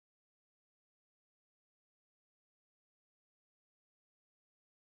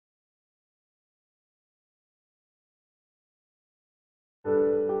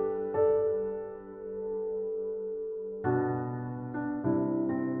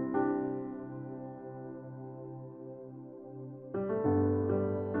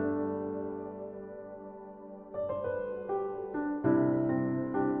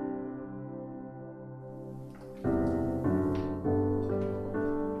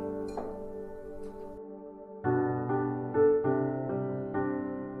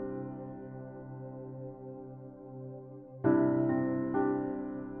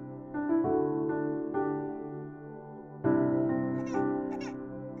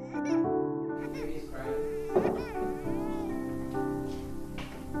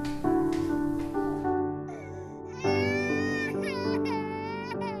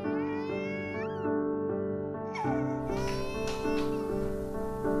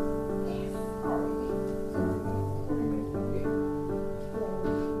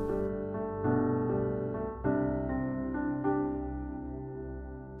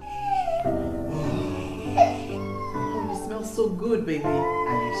So good, baby.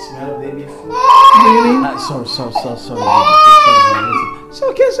 And you smell baby food. Really? Sorry, baby. It's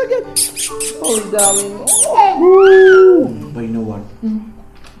okay, it's okay. Oh, darling. Oh. But you know what?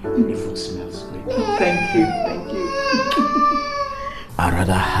 The food smells great. Thank you. I'd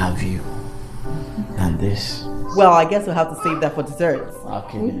rather have you than this. Well, I guess we'll have to save that for desserts.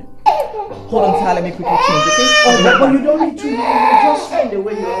 Okay. Hold on, Tyler, let me quickly change, okay? Oh, but you don't need to. You just find the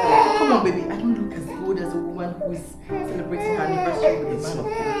way you are. Come on, baby. I don't look as good as a woman who is celebrating her anniversary with a man of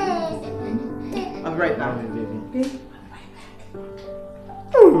God. I'll be right now, baby. Okay?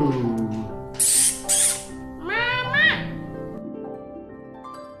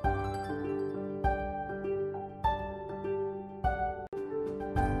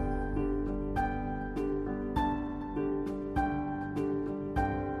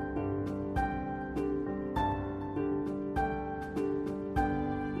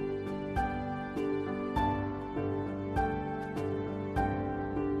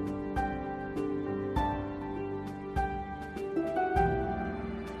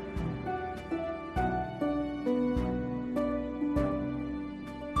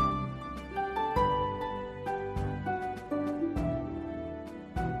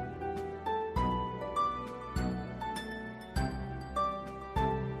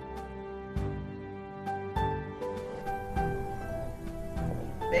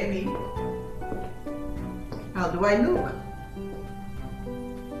 Baby, how do I look?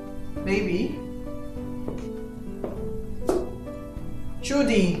 Baby?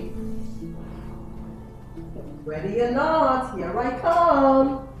 Judy? Ready or not, here I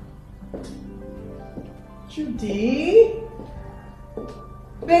come. Judy?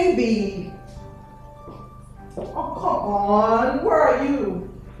 Baby? Oh, come on, where are you?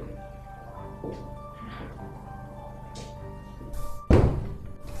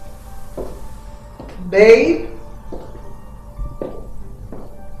 Babe?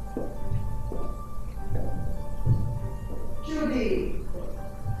 Judy?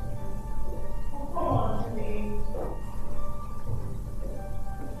 Oh, come on, Judy.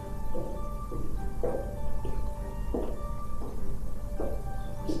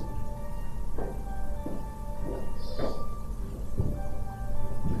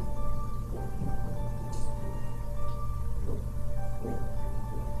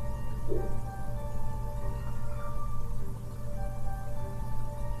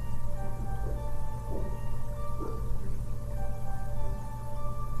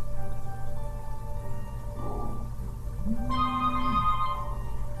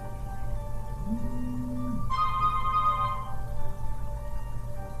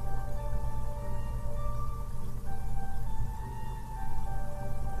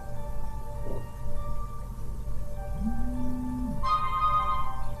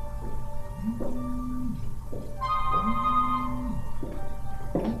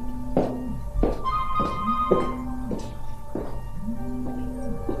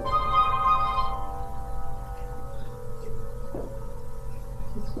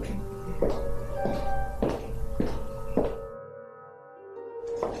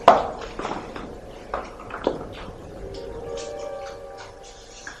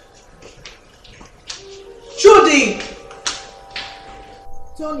 Judy!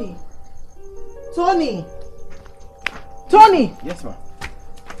 Tony! Tony! Tony! Yes, ma.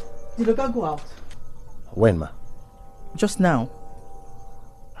 Did the girl go out? When, ma? Just now.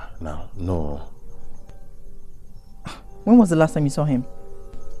 No, no. When was the last time you saw him?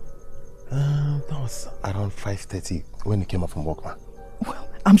 That was around 5:30 when he came up from work, ma. Well,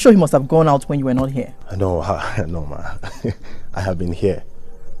 I'm sure he must have gone out when you were not here. No, no, ma. I have been here.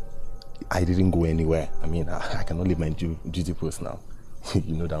 I didn't go anywhere. I mean, I cannot leave my duty post now.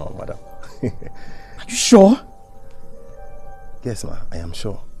 You know that one, madam. Are you sure? Yes, ma. I am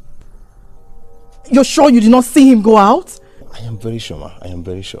sure. You're sure you did not see him go out? I am very sure, ma. I am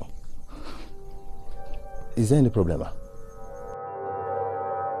very sure. Is there any problem, ma?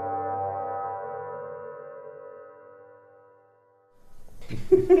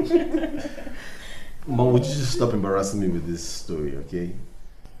 Mom, would you just stop embarrassing me with this story, okay?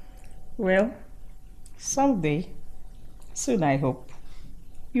 Well, someday, soon I hope,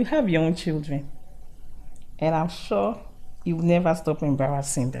 you have young children. And I'm sure you will never stop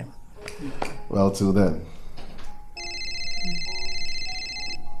embarrassing them. Well, till then,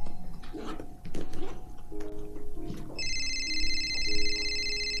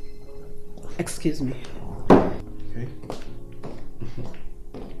 Excuse me. Okay.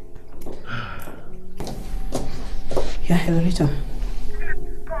 Yeah, hello, Rita.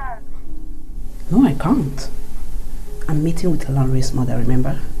 No, I can't. I'm meeting with Elendu's mother,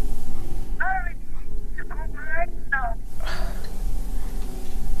 remember?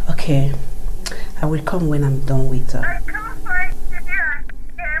 Okay. I will come when I'm done with her.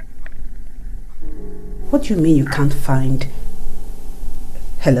 What do you mean you can't find?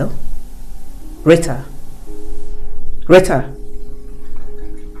 Hello? Rita? Rita?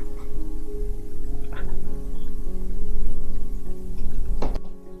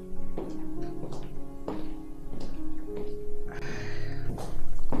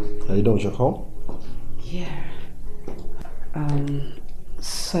 Are you done with your call? Yeah.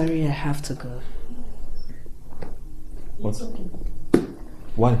 Sorry, I have to go. What?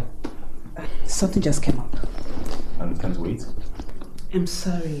 Why? Something just came up. And it can't wait? I'm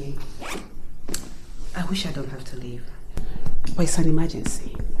sorry. I wish I don't have to leave. But it's an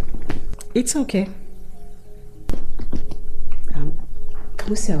emergency. It's okay. Can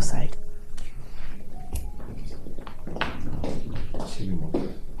we stay outside?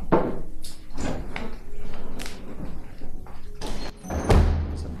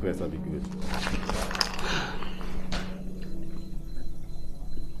 Better be good.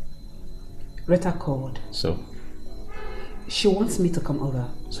 Rita called. So? She wants me to come over.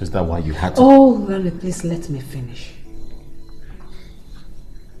 So is that why you had to? Oh, Lily, please let me finish.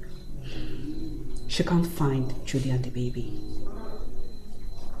 She can't find Judy and the baby.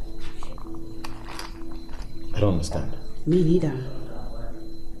 I don't understand. Me neither.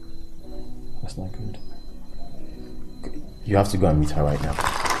 That's not good. You have to go and meet her right now.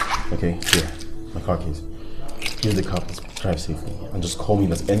 Okay? Here. My car keys. Use the car, please. Drive safely. And just call me if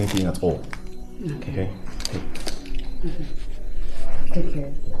there's anything at all. Okay? Take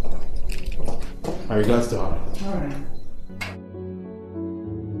care. My regards to her. Alright.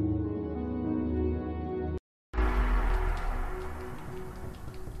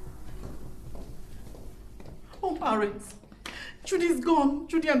 Oh, parents. Judy's gone.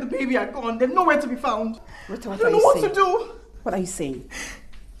 Judy and the baby are gone. They're nowhere to be found. Rita, what I don't know what to do. What are you saying?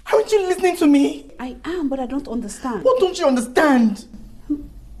 Aren't you listening to me? I am, but I don't understand. What don't you understand?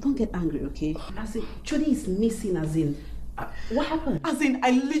 Don't get angry, okay? As in, Judy is missing, as in, what happened? As in,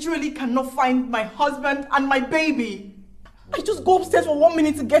 I literally cannot find my husband and my baby. I just go upstairs for 1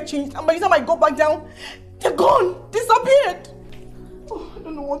 minute to get changed, and by the time I go back down, they're gone, disappeared. Oh, I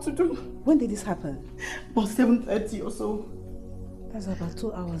don't know what to do. When did this happen? About 7:30 or so. That's about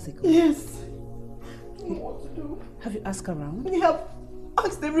 2 hours ago. Yes. I don't know what to do. Have you asked around? We have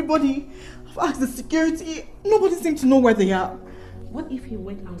asked everybody. I've asked the security. Nobody seems to know where they are. What if he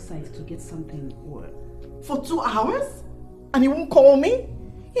went outside to get something or... For 2 hours? And he won't call me?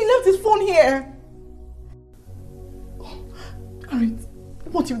 He left his phone here. Oh, Garrett,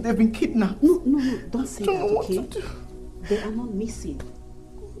 what if they've been kidnapped? No, don't say that, I don't know okay? what to do. They are not missing.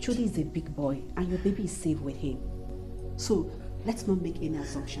 Judy is a big boy and your baby is safe with him. So, let's not make any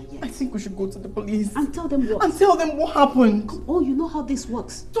assumption yet. I think we should go to the police. And tell them what? And tell them what happened. Oh, you know how this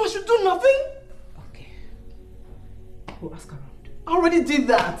works. So I should do nothing? Okay. We'll ask around. I already did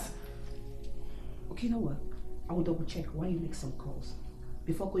that. Okay, you know what? I will double check while you make some calls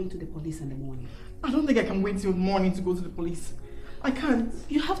before going to the police in the morning. I don't think I can wait till morning to go to the police. I can't.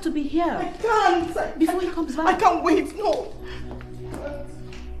 You have to be here. I can't. Before he comes back. I can't wait. No.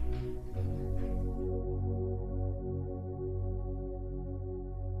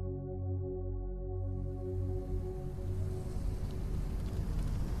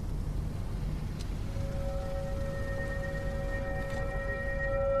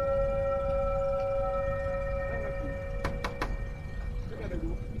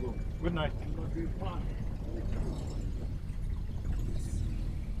 Good night.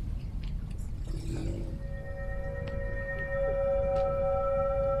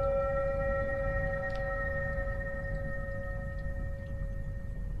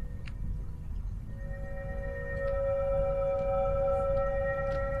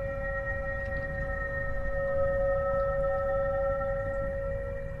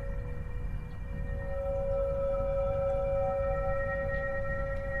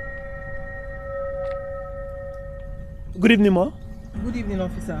 Good evening, ma. Good evening,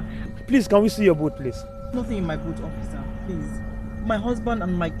 officer. Please, can we see your boat, please? Nothing in my boat, officer. Please. My husband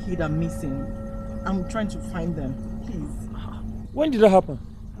and my kid are missing. I'm trying to find them. Please. When did that happen?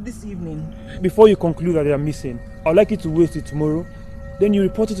 This evening. Before you conclude that they are missing, I'd like you to wait till tomorrow. Then you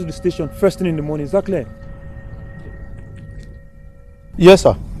report it to the station first thing in the morning. Is that clear? Yes,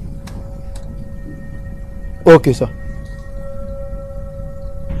 sir. Okay, sir.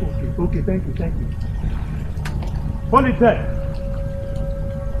 Okay, thank you, thank you. Hold it there.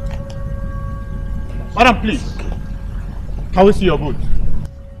 Madam, please. Can we see your boots?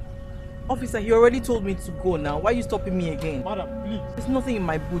 Officer, you already told me to go now. Why are you stopping me again? Madam, please. There's nothing in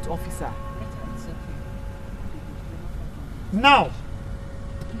my boot, officer. It's okay. Now!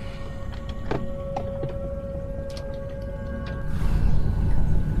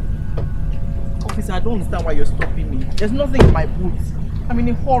 Officer, I don't understand why you're stopping me. There's nothing in my boots. I'm in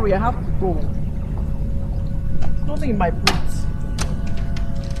a hurry. I have to go. There's nothing in my boots.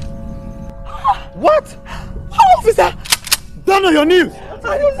 What? Officer! Down on your knees!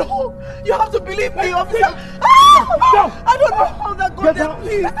 I don't know. You have to believe me, officer. Down. I don't know how that got Get there. down.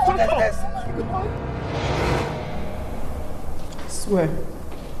 Please. Shut up. I swear,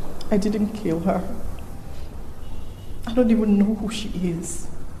 I didn't kill her. I don't even know who she is.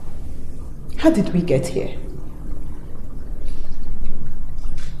 How did we get here?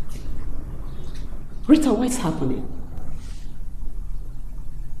 Rita, what's happening?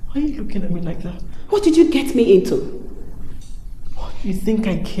 Why are you looking at me like that? What did you get me into? You think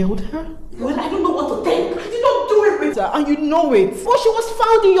I killed her? Well, I don't know what to think. I did not do it, Rita, and you know it. Well, she was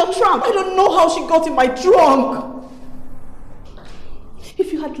found in your trunk. I don't know how she got in my trunk.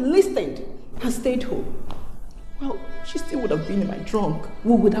 If you had listened and stayed home, Well, she still would have been in my trunk.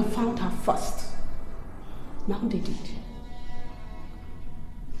 we would have found her first. Now they did.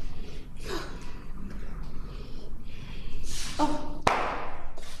 Oh.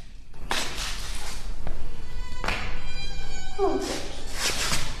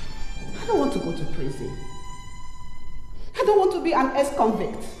 I don't want to go to prison. I don't want to be an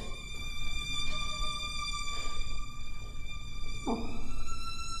ex-convict. Oh.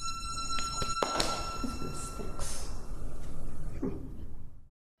 This stinks.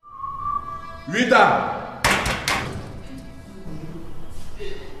 Rita!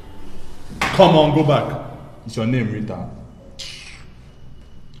 Come on, go back. It's your name, Rita.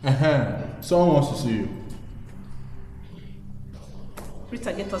 Someone wants to see you.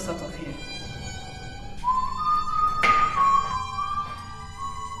 Rita, get us out of here.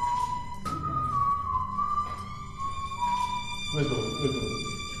 Wait,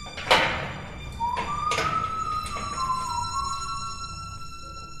 wait.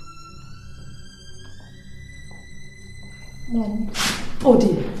 Mom. Oh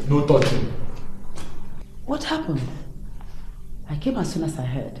dear. No touching. What happened? I came as soon as I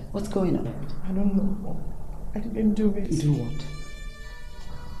heard. What's going on? I don't know, Mom. I didn't do it. Do what?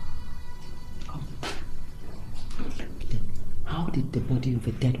 How did the body of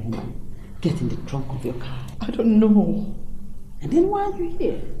a dead woman get in the trunk of your car? I don't know. And then why are you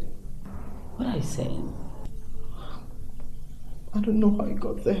here? What are you saying? I don't know how it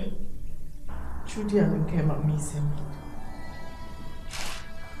got there. Judy and Nkem are missing.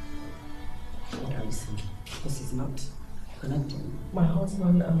 What are you saying? This is not connecting. My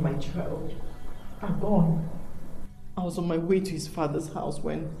husband and my child are gone. I was on my way to his father's house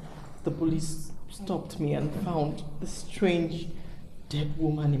when the police stopped me and found a strange dead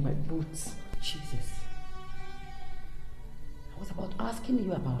woman in my boots. Jesus. I was about asking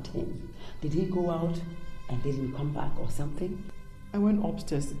you about him. Did he go out and didn't come back or something? I went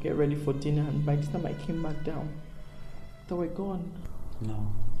upstairs to get ready for dinner, and by the time I came back down, they were gone.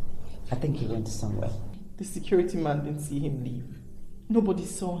 No. I think he went somewhere. The security man didn't see him leave. Nobody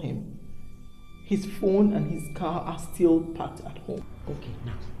saw him. His phone and his car are still parked at home. Okay,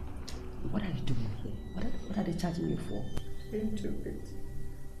 now, what are you doing here? What are they charging you for? Into it.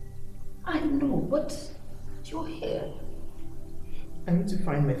 I know, but you're here. I need to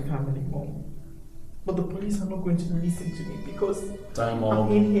find my family, Mom. But the police are not going to listen to me because Time I'm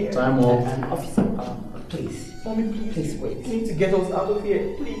off. in here. Time off. Officer, please. Mommy, please. Please wait. You need to get us out of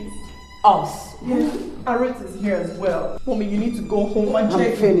here, please. Us? Yes. Aret is here as well. Mommy, you need to go home and I'm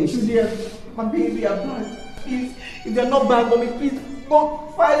check. finished. Judy and my baby are back. Please, if they're not back, Mommy, please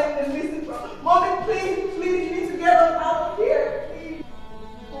go find and listen. Mommy, please, you need to get us out of here, please.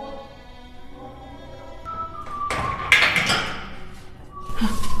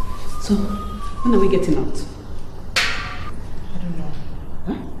 So, when are we getting out? I don't know.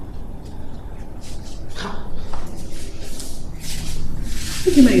 Huh? How?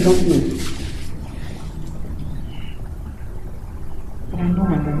 What do you mean you don't know? But I know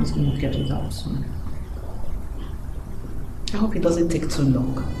my mom is going to get us out soon. I hope it doesn't take too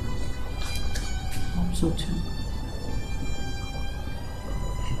long. I hope so too.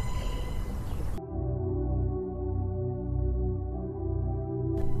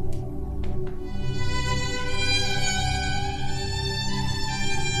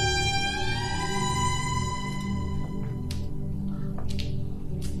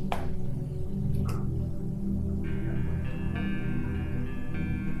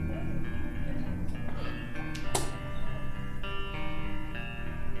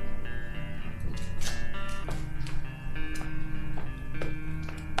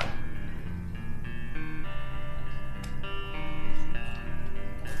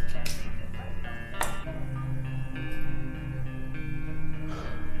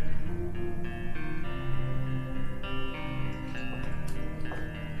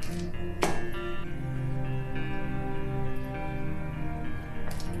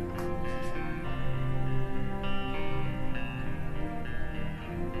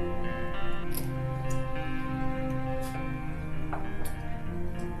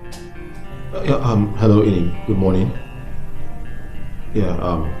 Hello, Elaine. Good morning. Yeah,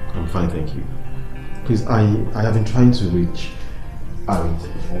 I'm fine, thank you. Please, I have been trying to reach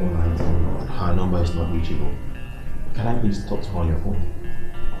Arit all night and her number is not reachable. Can I please talk to her on your phone?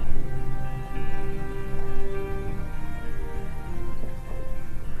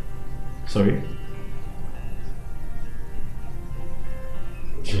 Sorry?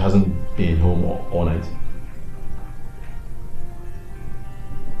 She hasn't been home all night.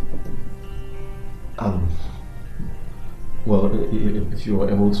 Well, if you are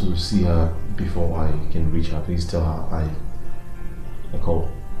able to see her before I can reach her, please tell her I called.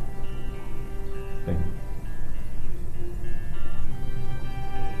 Thank you.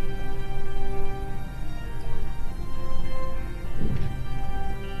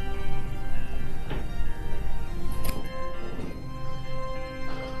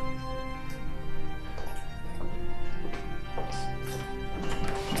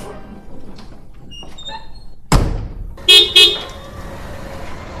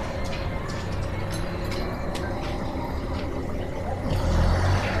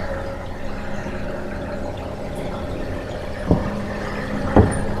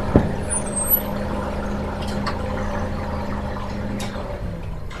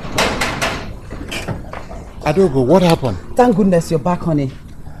 Adogo, what happened? Thank goodness you're back, honey.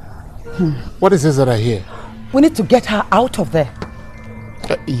 What is this that I hear? We need to get her out of there.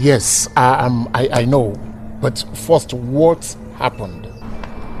 Yes, I know. But first, what happened?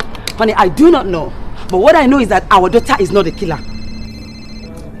 Honey, I do not know. But what I know is that our daughter is not a killer.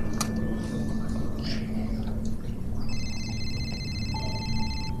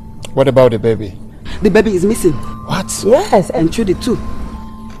 What about the baby? The baby is missing. What? Yes, and Trudy too.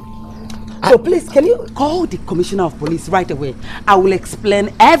 So please, can you call the commissioner of police right away? I will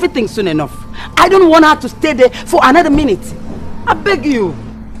explain everything soon enough. I don't want her to stay there for another minute. I beg you.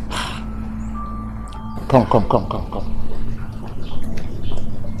 Come.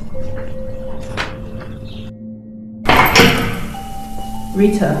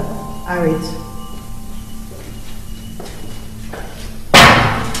 Rita, Arit.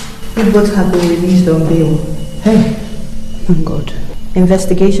 You both have been released on bail. Hey, thank God.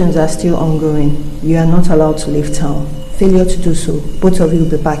 Investigations are still ongoing. You are not allowed to leave town. Failure to do so, both of you will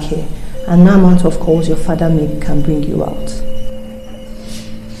be back here. And no amount of calls your father made can bring you out.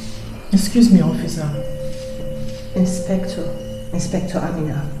 Excuse me, officer. Inspector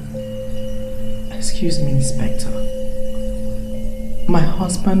Amina. Excuse me, Inspector. My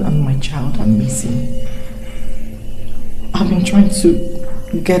husband and my child are missing. I've been trying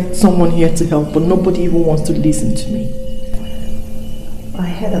to get someone here to help, but nobody even wants to listen to me. I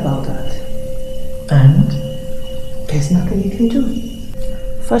heard about that. And? There's nothing you can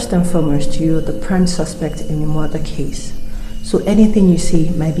do. First and foremost, you're the prime suspect in the murder case. So anything you see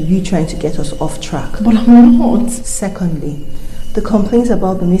might be you trying to get us off track. But I'm not. Secondly, the complaints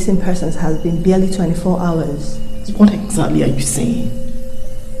about the missing persons has been barely 24 hours. What exactly are you saying?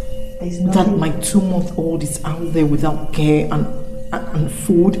 There's nothing... That my 2-month-old is out there without care and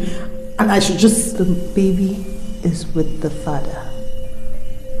food, and I should just... The baby is with the father.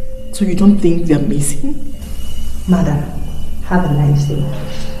 So you don't think they're missing? Madam, have a nice day.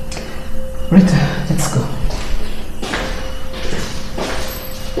 Rita, let's go.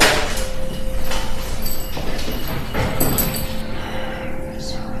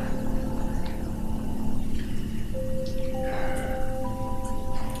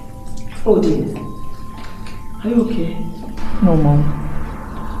 Oh dear. Are you okay? No, Mom.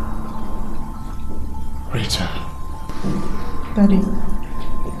 Rita. Daddy.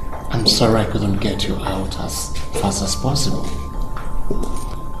 I'm sorry I couldn't get you out as fast as possible.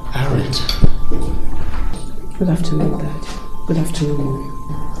 Arit. Good afternoon, Dad. Good afternoon, Mom.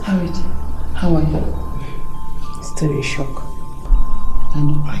 Arit, how are you? Still in shock.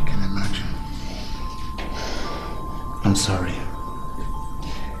 I can imagine. I'm sorry.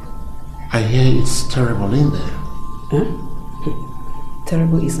 I hear it's terrible in there. Huh?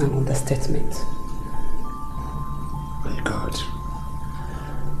 Terrible is an understatement. My God.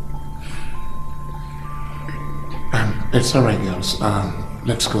 It's alright, girls.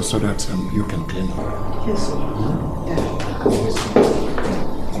 Let's go so that you can clean up. Yes, sir.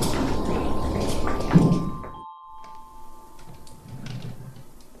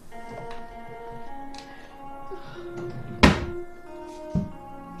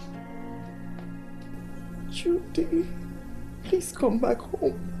 Judy, please come back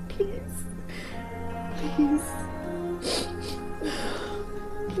home, please. Please.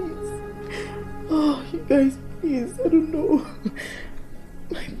 Please. Oh, you guys, please, I don't know.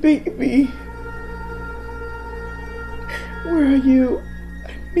 My baby. Where are you?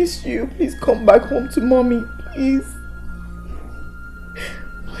 I miss you. Please come back home to mommy, please.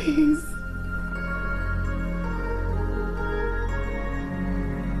 Please.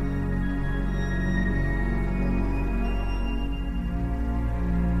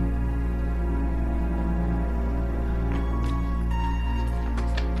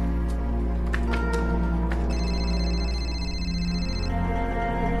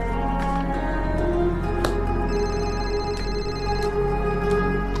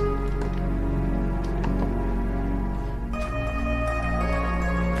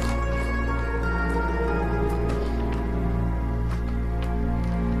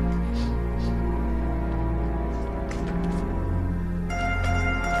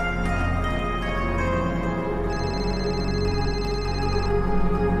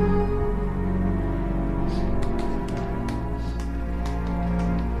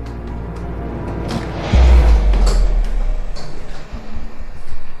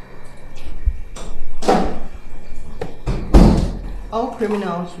 All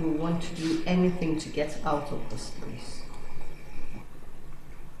criminals will want to do anything to get out of this place.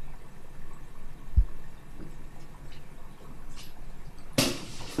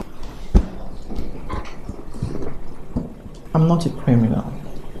 I'm not a criminal.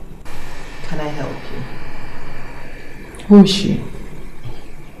 Can I help you? Who is she?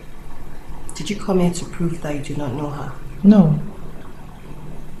 Did you come here to prove that you do not know her? No.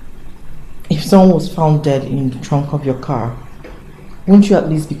 If someone was found dead in the trunk of your car, wouldn't you at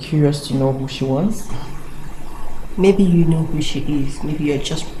least be curious to know who she was? Maybe you know who she is. Maybe you're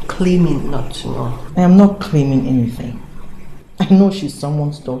just claiming not to know. I am not claiming anything. I know she's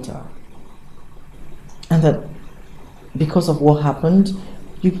someone's daughter. And that because of what happened,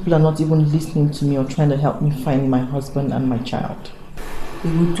 you people are not even listening to me or trying to help me find my husband and my child. We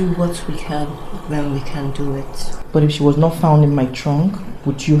will do what we can when we can do it. But if she was not found in my trunk,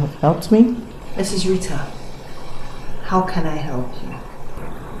 would you have helped me? Mrs. Rita, how can I help you?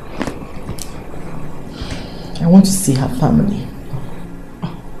 I want to see her family.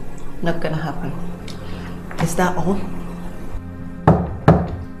 Not gonna happen. Is that all?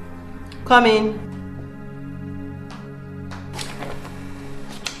 Come in.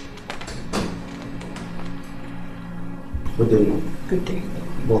 Good day. Good day.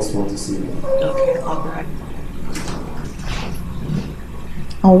 Boss want to see you. Okay, I'll be right.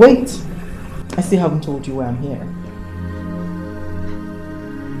 Oh wait, I still haven't told you why I'm here.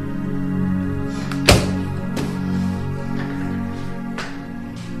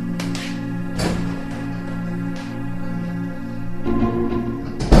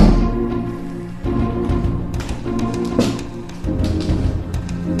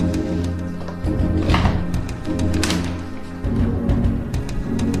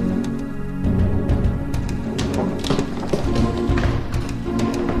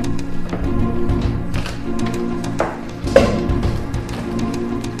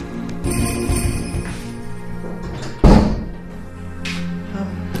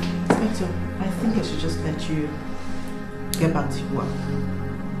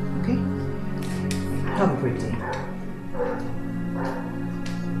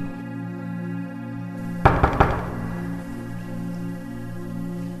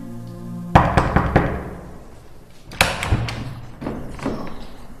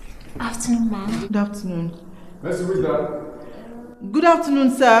 Good afternoon. Let's read that. Good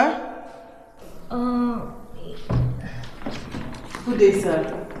afternoon, sir. Good day,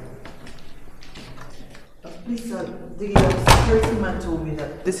 sir. Please, sir, the security man told me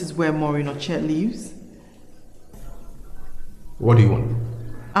that this is where Maureen Oche lives. What do you want?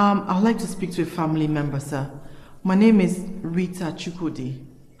 I'd like to speak to a family member, sir. My name is Rita Chukwudi.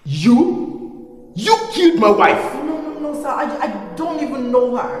 You? You killed my wife! No, sir. I don't even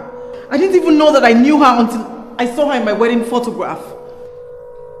know her. I didn't even know that I knew her until I saw her in my wedding photograph.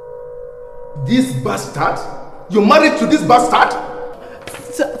 This bastard? You're married to this bastard?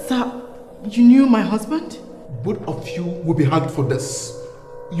 Sir, you knew my husband? Both of you will be hanged for this.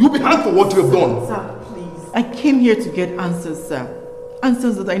 You'll be hanged for what you have done. Sir, please. I came here to get answers, sir.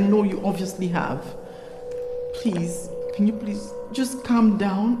 Answers that I know you obviously have. Please, can you please just calm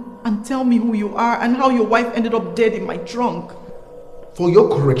down and tell me who you are and how your wife ended up dead in my trunk? For your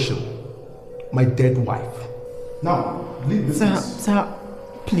correction, my dead wife. Now, leave this place. Sir,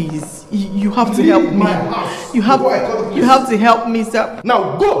 please, you have to help me. You have to help me, sir.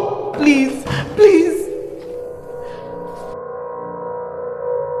 Now go! Please, please.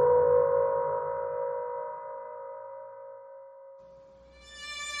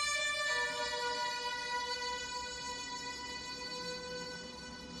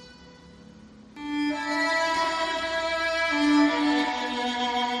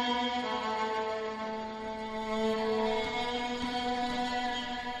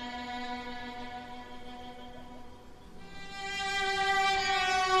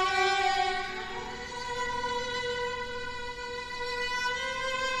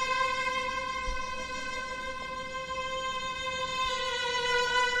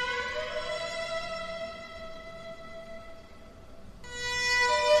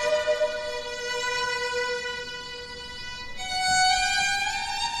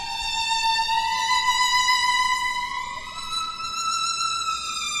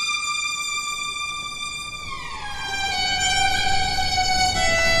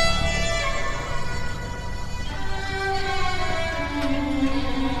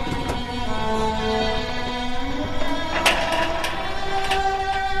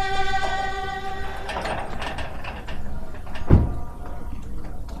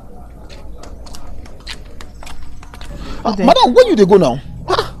 Madam, where you they go now?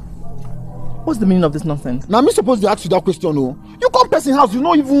 What's the meaning of this nonsense? Now, me supposed to ask you that question, no? You come person house, you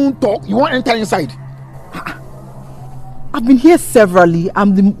don't even talk, you won't enter inside. I've been here severally.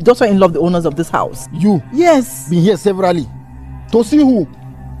 I'm the daughter-in-law of the owners of this house. You? Yes. Been here severally? To see who?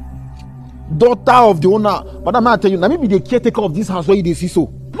 Daughter of the owner. Madam, I tell you, now me be the caretaker of this house where you see so.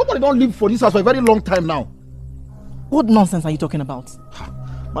 Nobody don't live for this house for a very long time now. What nonsense are you talking about?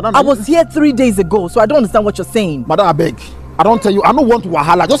 Madam, I was here 3 days ago, so I don't understand what you're saying. Madam, I beg. I don't tell you, I don't want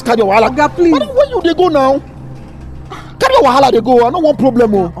wahala. Just carry your wahala. Oga, please. Madam, where you they go now? Carry your wahala, they go. I don't want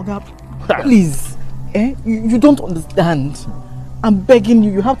problem. Oga, please. You don't understand. I'm begging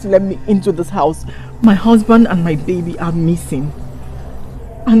you, you have to let me into this house. My husband and my baby are missing.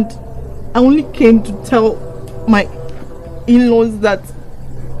 And I only came to tell my in-laws that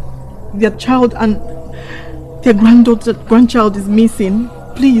their child and their grandchild is missing.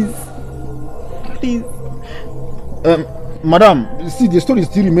 Please. Please. Madam, see, the story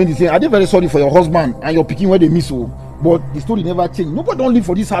still remains the same. I did very sorry for your husband and your picking where they miss you. But the story never changed. Nobody don't live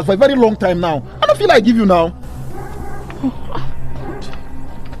for this house for a very long time now. I don't feel like I give you now.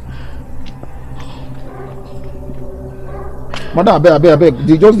 Madam, I beg.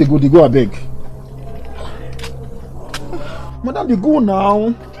 They go, I beg. Madam, they go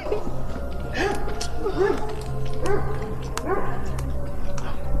now.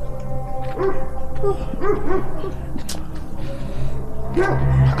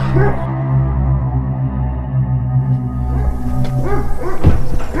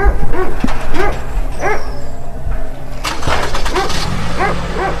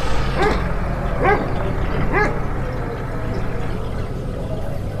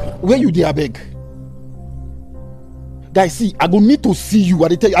 Where you there, beg? Guys, see, I go need to see you. I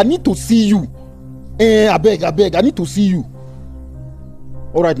tell you, I need to see you. I beg, I need to see you.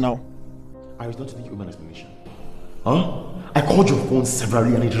 All right now. I was not to give you an explanation. Huh? I called your phone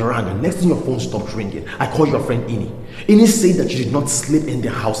severally and it rang, and next thing your phone stopped ringing. I called your friend Ini. Ini said that you did not sleep in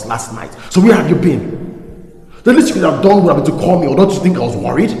the house last night. So where have you been? The least you could have done would have been to call me, or don't you think I was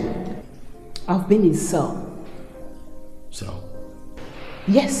worried? I've been in cell. Cell?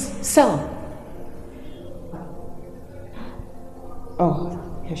 Yes, cell.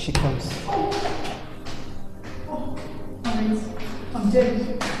 Oh, here she comes. I'm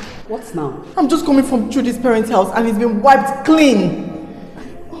dead. What now? I'm just coming from Judy's parents' house and it's been wiped clean.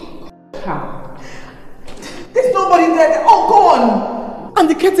 How? There's nobody there. They're all gone. And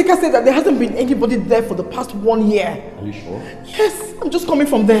the caretaker said that there hasn't been anybody there for the past 1 year. Are you sure? Yes, I'm just coming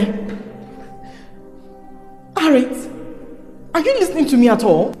from there. Arit, are you listening to me at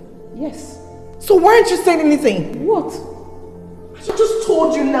all? Yes. So why aren't you saying anything? What? She just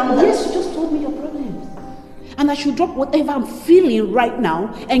told you now that... Yes, she just told me your problems. And I should drop whatever I'm feeling right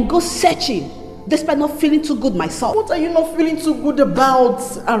now and go searching, despite not feeling too good myself. What are you not feeling too good about,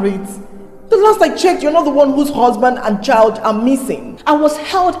 Arit? The last I checked, you're not the one whose husband and child are missing. I was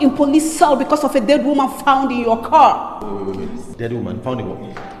held in police cell because of a dead woman found in your car. Wait. Dead woman found in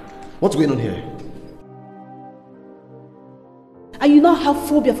what? What's going on here? And you now have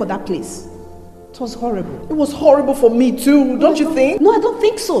phobia for that place. It was horrible. It was horrible for me too, don't you think? No, I don't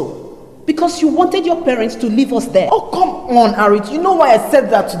think so. Because you wanted your parents to leave us there. Oh, come on, Arit. You know why I said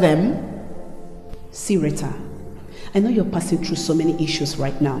that to them? See, Rita, I know you're passing through so many issues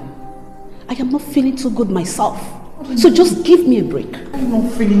right now. I am not feeling too good myself. So just give me a break. I'm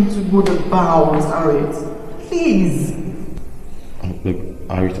not feeling too good about Arit. Please. Look,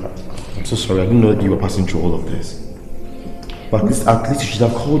 Arit, I'm so sorry. I didn't know that you were passing through all of this. But at least you should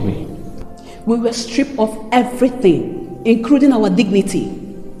have called me. We were stripped of everything, including our dignity,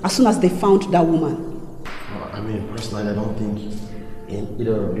 as soon as they found that woman. I mean, personally, I don't think in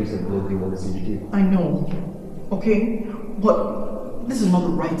either of these they want to see you. I know, okay? But this is not the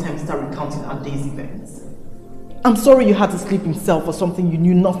right time to start recounting our day's events. I'm sorry you had to sleep in cell for something you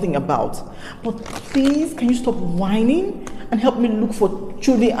knew nothing about. But please, can you stop whining and help me look for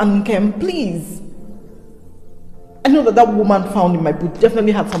Judy and Kem, please? I know that woman found in my boot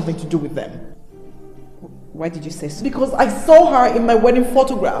definitely had something to do with them. Why did you say so? Because I saw her in my wedding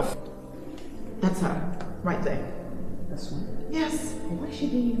photograph. That's her, right there. That's one? Yes. Why is she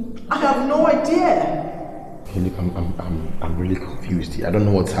being... I have no idea. Hey, look, I'm really confused here. I don't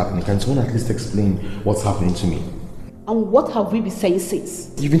know what's happening. Can someone at least explain what's happening to me? And what have we been saying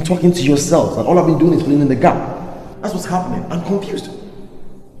since? You've been talking to yourself, and all I've been doing is filling in the gap. That's what's happening. I'm confused.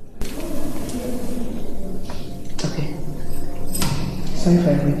 Okay. Sorry for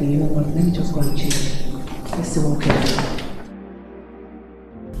everything. You know what? Let me just go and change. Let's see what we can do.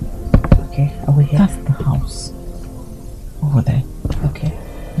 Okay, are we here? That's the house. Over there. Okay.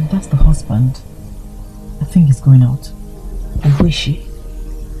 And that's the husband. I think he's going out. And who is she?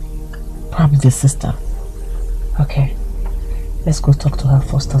 Probably the sister. Okay. Let's go talk to her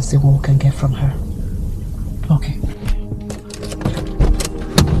first and see what we can get from her. Okay.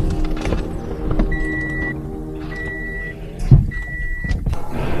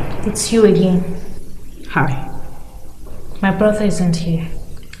 It's you again. Hi. My brother isn't here.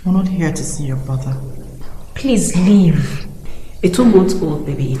 We're not here to see your brother. Please leave. A 2-month-old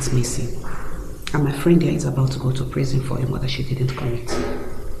baby is missing. And my friend here is about to go to prison for a murder she didn't commit.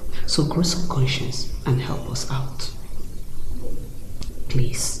 So grow some conscience and help us out.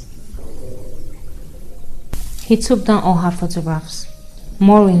 Please. He took down all her photographs.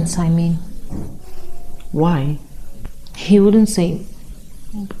 Maureen's, I mean. Why? He wouldn't say,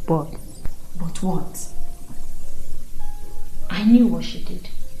 but... But what? I knew what she did.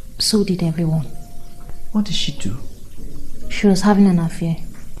 So did everyone. What did she do? She was having an affair.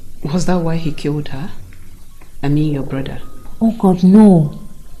 Was that why he killed her? I mean your brother. Oh God, no.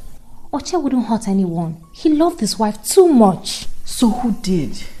 Oche wouldn't hurt anyone. He loved his wife too much. So who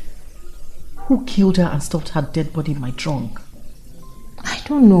did? Who killed her and stuffed her dead body in my trunk? I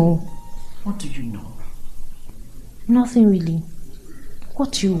don't know. What do you know? Nothing really.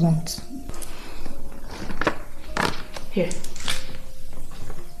 What do you want? Here.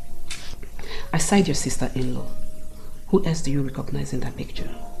 Aside your sister-in-law, who else do you recognize in that picture?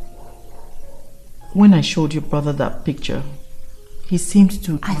 When I showed your brother that picture, he seemed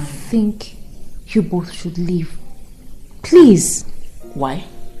to... I think you both should leave. Please. Why?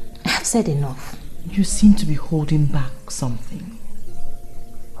 I've said enough. You seem to be holding back something.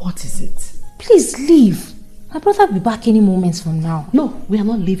 What is it? Please leave. My brother will be back any moment from now. No, we are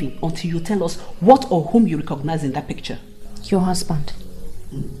not leaving until you tell us what or whom you recognize in that picture. Your husband.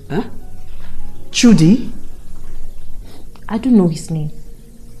 Huh? Judy? I don't know his name,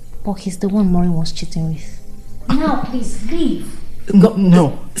 but he's the one Maureen was cheating with. Now, please, leave.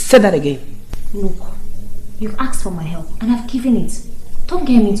 No. Say that again. Look, you've asked for my help and I've given it. Don't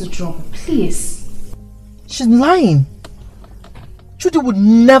get me into trouble, please. She's lying. Judy would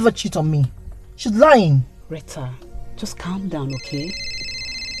never cheat on me. She's lying. Rita, just calm down, okay?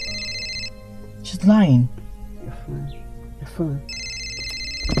 She's lying. You're fine. You're fine.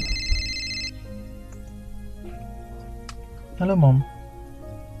 Hello, Mom.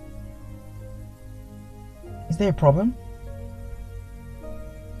 Is there a problem?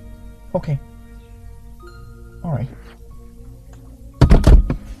 Okay. Alright.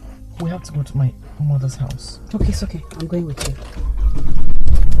 We have to go to my mother's house. Okay, it's okay. I'm going with you.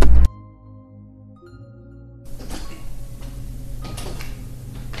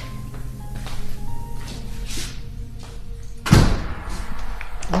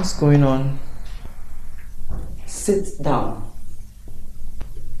 What's going on? Sit down.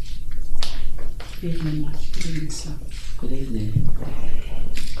 Good evening, ma. Good evening, sir. Good evening.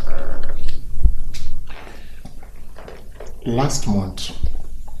 Last month,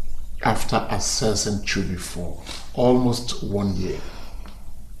 after assessing Judy for almost 1 year,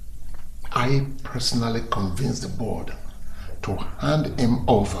 I personally convinced the board to hand him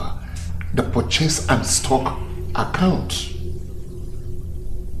over the purchase and stock account.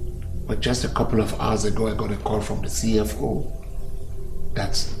 But just a couple of hours ago, I got a call from the CFO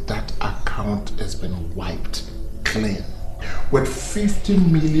that account has been wiped clean, with 50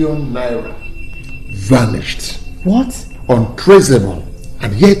 million naira vanished. What? Untraceable,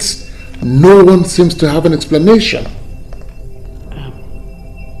 and yet no one seems to have an explanation.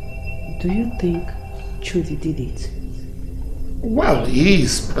 Do you think Judy did it? Well, he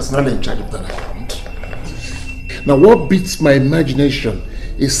is personally in charge of that account. Now, what beats my imagination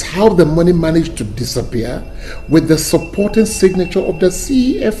is how the money managed to disappear with the supporting signature of the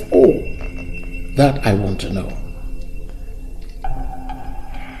CFO. That I want to know.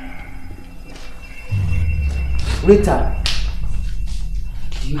 Rita,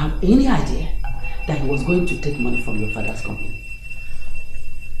 do you have any idea that he was going to take money from your father's company?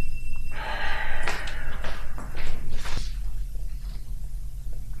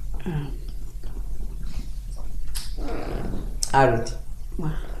 Arid,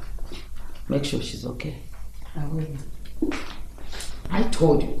 make sure she's okay. I will. I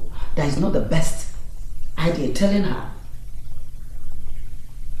told you that is not the best idea telling her.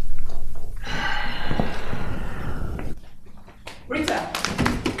 Rita!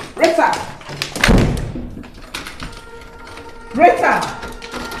 Rita! Rita!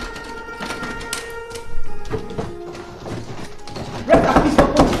 Rita, please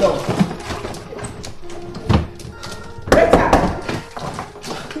open the door. Rita!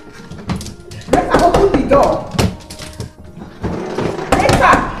 Rita, open the door.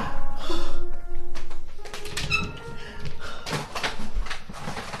 Rita!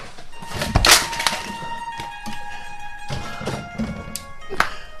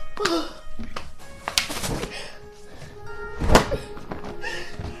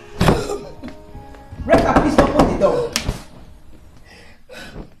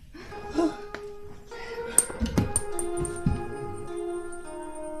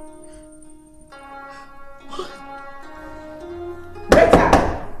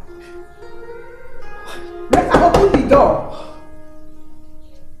 door.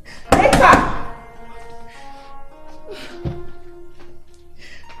 Later.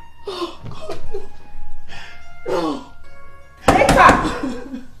 Oh, God, no. No. Later.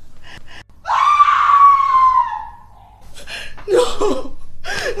 No.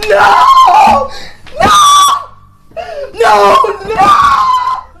 No. No. No. No.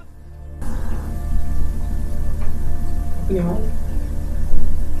 Yeah.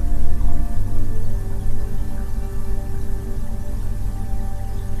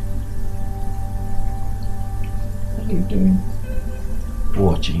 What are you doing?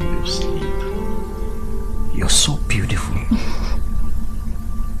 Watching you sleep. You're so beautiful.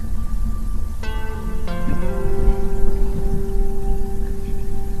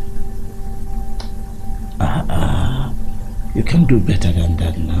 You can do better than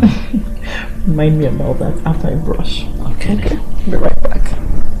that now. Remind me about that after I brush. Okay. Be right back.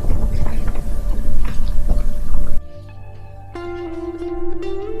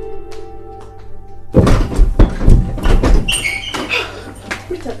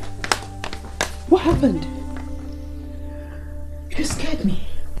 Rita, what happened? You scared me.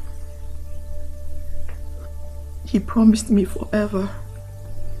 He promised me forever.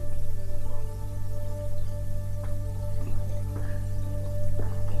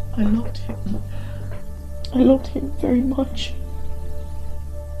 I loved him. I loved him very much.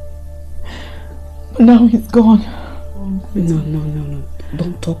 But now he's gone. No.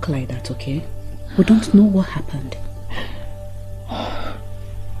 Don't talk like that, okay? We don't know what happened. I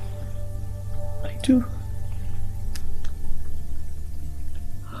do.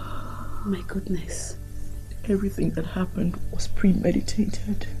 Oh my goodness. Everything that happened was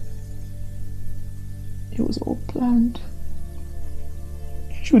premeditated. It was all planned.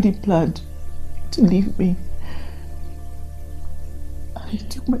 Judy planned to leave me. And he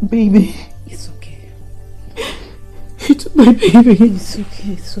took my baby. It's okay. He took my baby. It's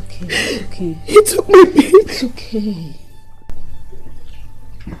okay, it's okay, it's okay. He took my baby. It's okay.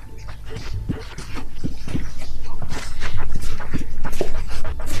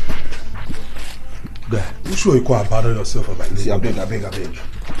 Guy, you sure you can't bother yourself about this? See, I beg.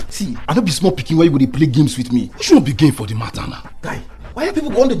 See, I don't be small picking why you go play games with me. You shouldn't be game for the matter now. Guy, why are people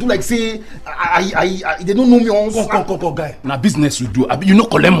going to do like say they don't know me on? Come, guy. Now business you do, you no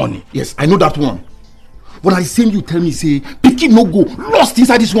collect money. Yes, I know that one. But I same you tell me say picking no go lost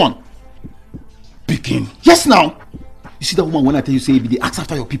inside this one. Picking? Yes now. You see that woman when I tell you say they ask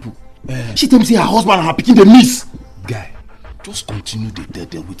after your people. She tell me say her husband and her picking the miss. Guy, just continue to tell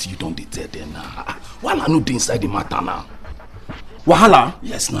them what you don't tell them now. Why I know they inside the matter now? Wahala?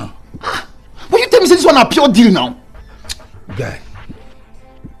 Yes now. But you tell me say this one a pure deal now. Guy.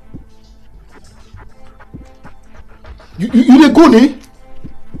 You dey go ne?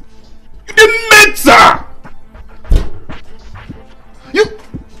 You dey mental. You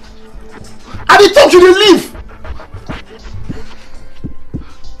I dey talk you dey leave.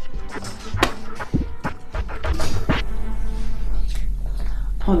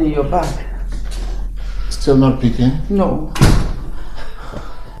 Honey, you're back. Still not picking? No.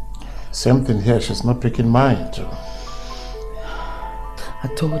 Same thing here, she's not picking mine too. I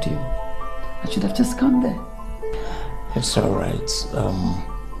told you. I should have just come there. It's alright.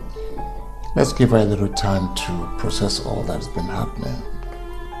 Let's give her a little time to process all that's been happening.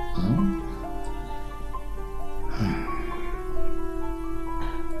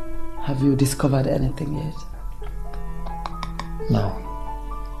 Have you discovered anything yet? No.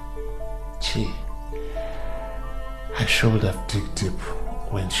 Gee, I should have dig deep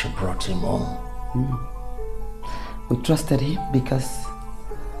when she brought him home. We trusted him because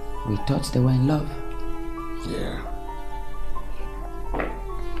we thought they were in love. Yeah.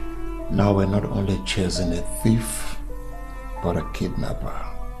 Now we're not only chasing a thief, but a kidnapper.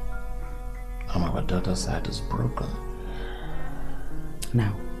 And our daughter's heart is broken.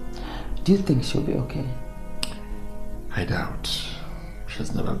 Now, do you think she'll be okay? I doubt.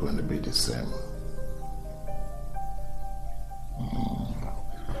 She's never going to be the same.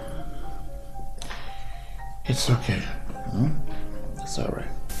 It's okay. It's alright.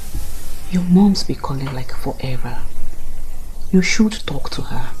 Your mom's be calling like forever. You should talk to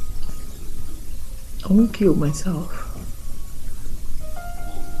her. I won't kill myself.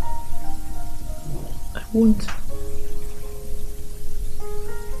 I won't.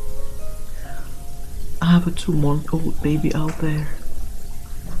 I have a 2-month-old baby out there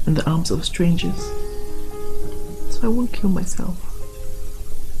in the arms of strangers. So I won't kill myself.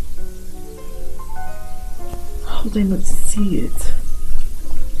 How did I not see it?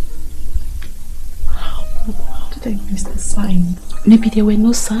 How did I miss the sign? Maybe there were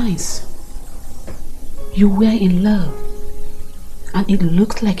no signs. You were in love. And it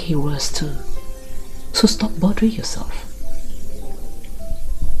looked like he was too. So stop bothering yourself.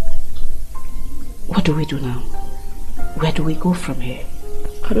 What do we do now? Where do we go from here?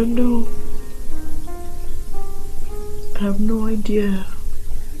 I don't know. I have no idea.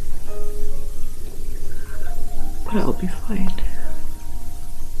 But I'll be fine.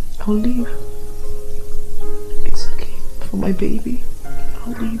 I'll leave. It's okay. For my baby,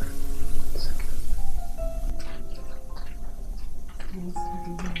 I'll leave. It's okay.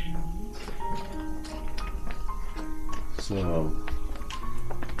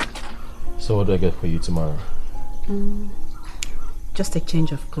 So what do I get for you tomorrow? Just a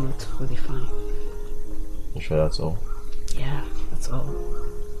change of clothes will be fine. You sure that's all? Yeah, that's all.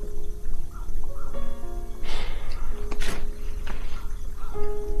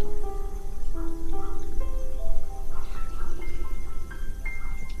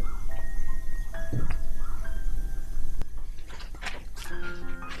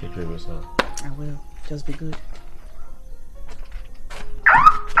 Take care of yourself. I will. Just be good.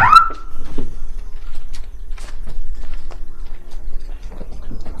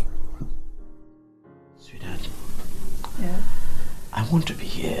 Sweetheart. Yeah. I want to be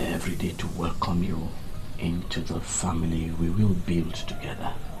here every day to welcome you into the family we will build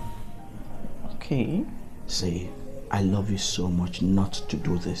together. Okay. Say, I love you so much not to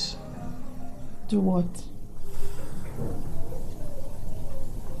do this. Do what?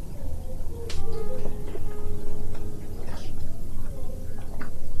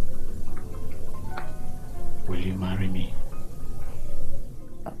 Will you marry me?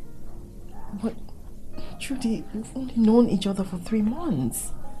 But, Judy, we've only known each other for 3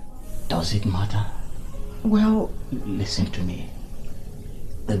 months. Does it matter? Well... Listen to me.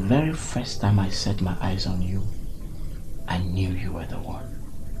 The very first time I set my eyes on you, I knew you were the one.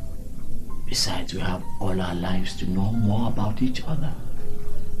 Besides, we have all our lives to know more about each other.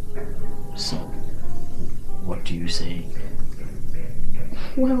 So, what do you say?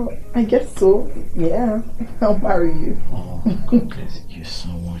 Well, I guess so. Yeah, I'll marry you. Oh, God bless you so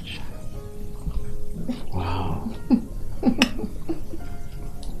much. Wow.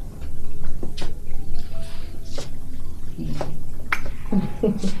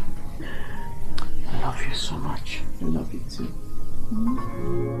 I love you so much. I love you too.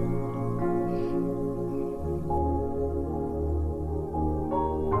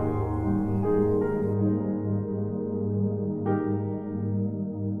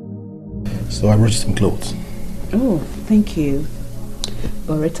 So I brought you some clothes. Oh, thank you.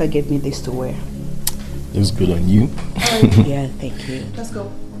 Loretta gave me this to wear. Looks good on you. Yeah, thank you. Let's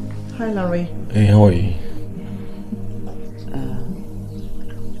go. Hi, Larry. Hey, how are you?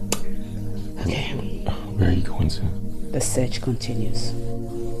 Okay. Where are you going to? The search continues.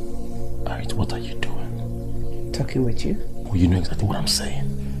 Alright, what are you doing? Talking with you? Well, you know exactly what I'm saying.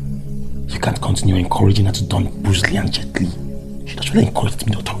 You can't continue encouraging her to don Bruce Lee and Jet Li. She does really encourage to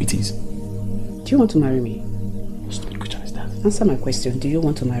meet the authorities. Do you want to marry me? What stupid question is that? Answer my question. Do you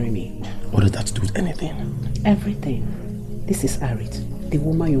want to marry me? What does that to do with anything? Everything. This is Arit, the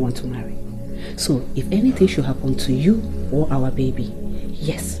woman you want to marry. So, if anything should happen to you or our baby,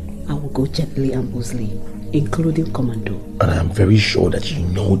 yes, I will go gently and boldly, including Commando. And I am very sure that you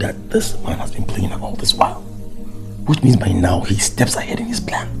know that this man has been playing all this while. Which means by now he steps ahead in his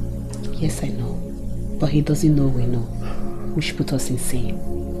plan. Yes, I know. But he doesn't know we know. Which put us insane.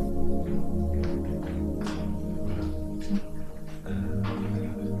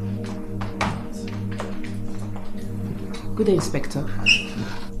 Good day, Inspector.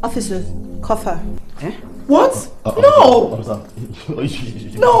 Officer, cougher. Eh? What? No!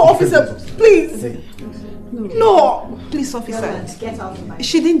 No, officer, please! No! Please, officer. Get out of my...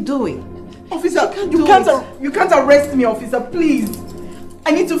 She didn't do it. Officer, you can't arrest me, officer, please.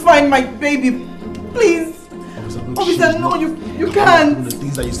 I need to find my baby. Please. Officer, no, you can't. The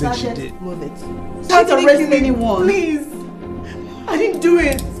things that you said she did. Move it. You can't arrest me, anyone. Please. I didn't do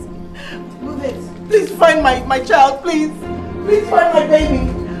it. Move it. Please find my child, please. Please find my baby.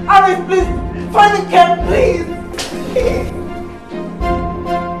 Aris, please. Find the camp, please.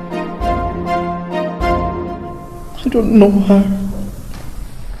 I don't know her.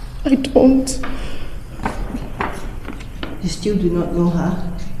 I don't. You still do not know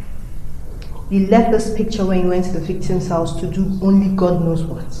her? You left this picture when you went to the victim's house to do only God knows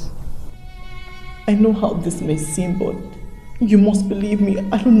what. I know how this may seem, but you must believe me.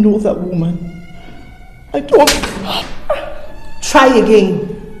 I don't know that woman. I don't. Try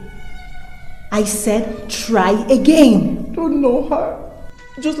again. I said try again. I don't know her.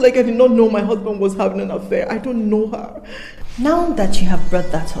 Just like I did not know my husband was having an affair. I don't know her. Now that you have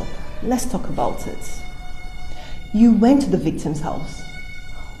brought that up, let's talk about it. You went to the victim's house.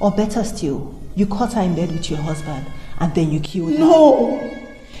 Or better still, you caught her in bed with your husband and then you killed her. No!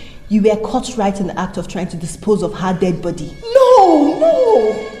 You were caught right in the act of trying to dispose of her dead body. No!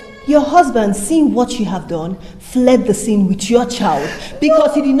 No! Your husband, seeing what you have done, fled the scene with your child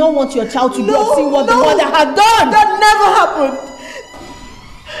because he did not want your child to go see what the mother had done. That never happened.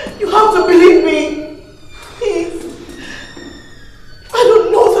 You have to believe me. Please. I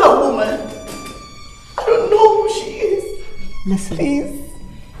don't know that woman. I don't know who she is. Listen. Please.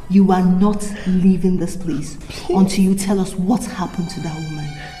 You are not leaving this place until you tell us what happened to that woman.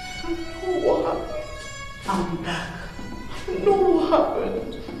 What happened? I'll be back. I don't know what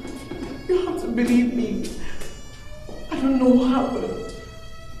happened. You have to believe me. I don't know what happened.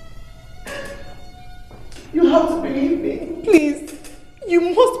 You have to believe me. Please. You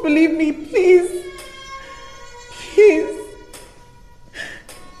must believe me. Please. Please.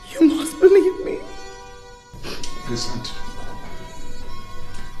 You must believe me. Vincent,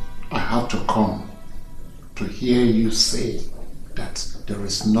 I have to come to hear you say that there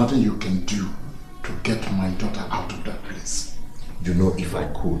is nothing you can do to get my daughter out of that place. You know, if I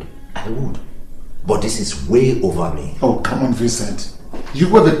could, I would. But this is way over me. Oh, come on, Vincent. You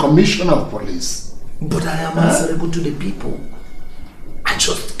were the commissioner of police. But I am answerable to the people. I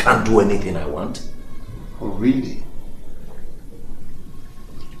just can't do anything I want. Oh, really?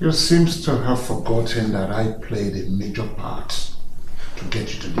 You seem to have forgotten that I played a major part to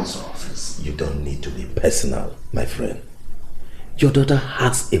get you to this office. You don't need to be personal, my friend. Your daughter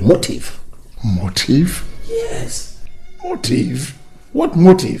has a motive. Motive? Yes. Motive? What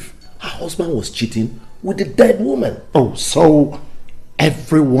motive? Her husband was cheating with the dead woman. Oh, so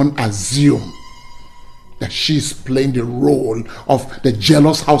everyone assumed that she's playing the role of the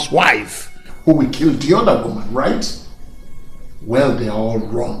jealous housewife who will kill the other woman, right? Well, they are all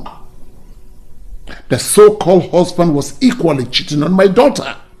wrong. The so-called husband was equally cheating on my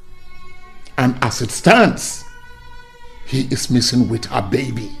daughter. And as it stands, he is missing with her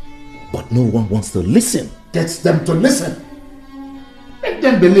baby. But no one wants to listen. Get them to listen. Make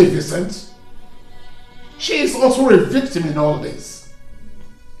them believe, Vincent. She is also a victim in all this.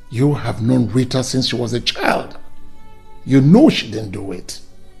 You have known Rita since she was a child. You know she didn't do it.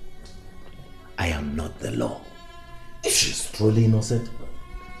 I am not the law. If she's truly innocent,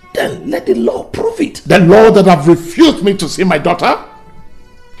 then let the law prove it. The law that have refused me to see my daughter?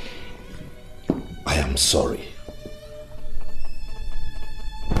 I am sorry.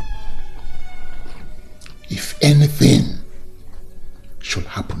 If anything should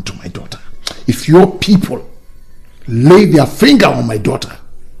happen to my daughter, if your people lay their finger on my daughter,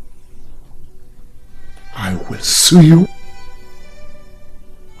 I will sue you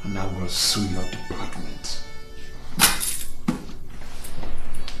and I will sue your department.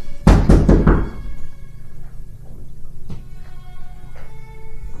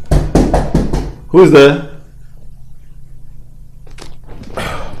 Who's there?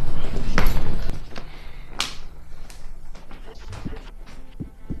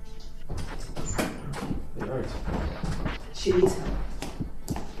 She needs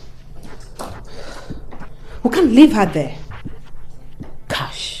help. We can't leave her there.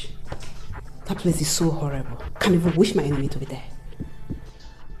 Gosh, that place is so horrible. Can't even wish my enemy to be there.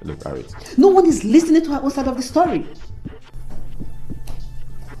 Look, Arit. No one is listening to her own side of the story.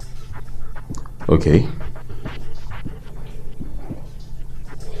 Okay.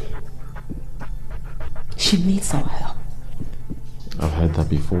 She needs our help. I've heard that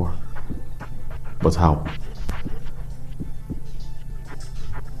before. But how?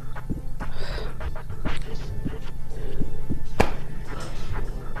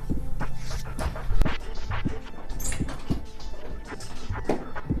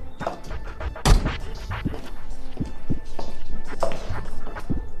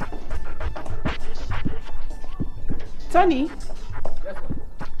 Tony,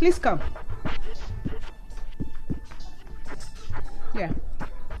 please come. Yeah.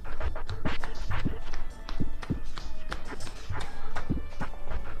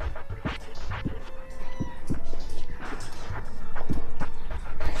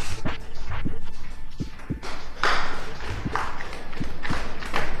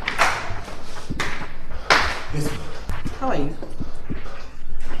 Yes. How are you?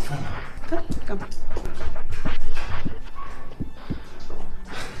 Fine. Come.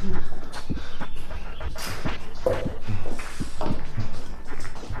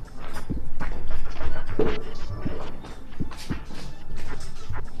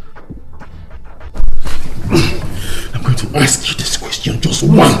 I'm going to ask you this question just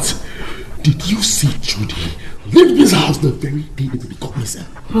once. Did you see Judy leave this house the very day the baby got missing?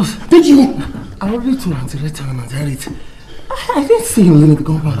 Did you? I already told Auntie Rita and Auntie Harriet. I didn't see him leaving the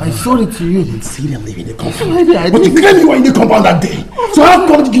compound. I showed it to you. You didn't see them leaving the compound? I But you claimed you were in the compound that day. So how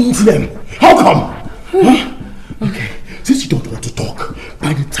come did you didn't see them? How come? Huh? Okay, since you don't want to talk,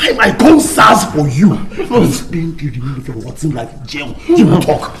 by the time I call SARS for you, I'll spend you the minute for what's in like jail. You will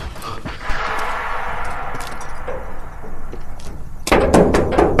talk.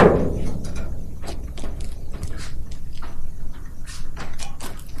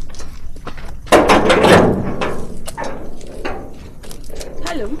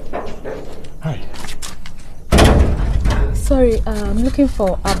 Sorry, I'm looking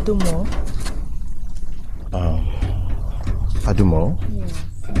for Abdumo. Adumo? Yes.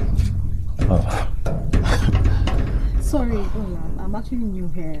 Sorry, I'm actually new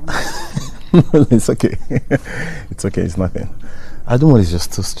here. It's okay. It's okay, it's nothing. Adumo is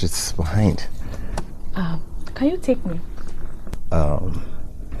just 2 streets behind. Can you take me?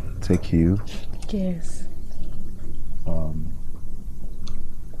 Take you? Yes.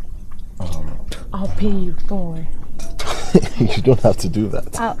 I'll pay you, don't worry. You don't have to do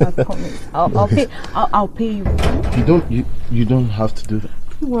that. I promise. I'll pay you. You don't have to do that.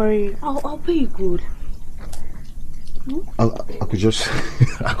 Don't worry. I'll pay you good. I could just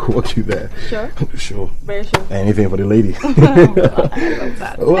I could walk you there. Sure? Sure. Very sure. Anything for the lady. I love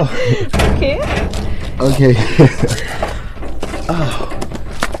that. Well, okay.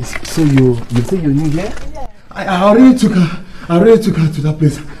 So you think you're new here? I already took her to that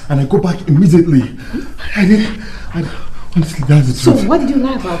place and I go back immediately. Honestly, that's the truth. So what did you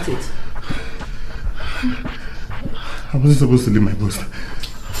lie about it? I wasn't supposed to leave my post.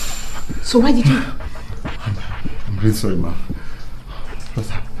 So why did you? I'm really sorry, ma'am. What's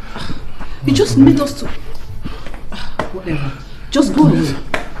that? You just made us to... Whatever. Just go away.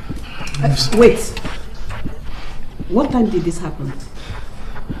 Wait. What time did this happen?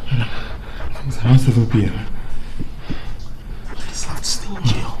 It's around 7 p.m. I just have to stay in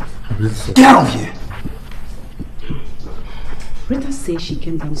jail. I'm really sorry. Get out of here! Rita says she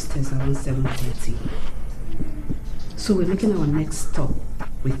came downstairs around 7:30. So we're making our next stop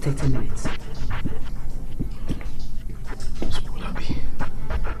with 30 minutes. What would that be?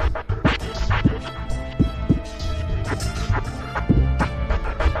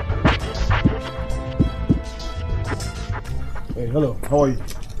 Hey, hello. How are you?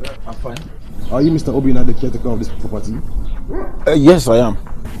 I'm fine. Are you Mr. Ogbonna, the caretaker of this property? Yes, I am.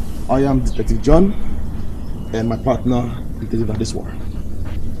 I am Detective John, and my partner, Detective Adeswar.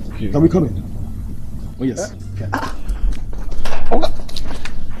 Can we come in? Oh, yes. Okay.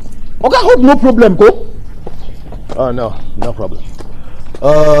 Okay, I hope no problem, Ko. No problem.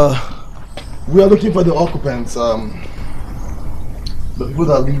 We are looking for the occupants. The people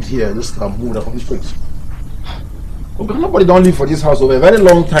that live here, just moved up on the street. Okay, nobody don't live for this house over a very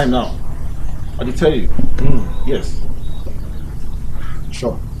long time now. I can tell you. Yes.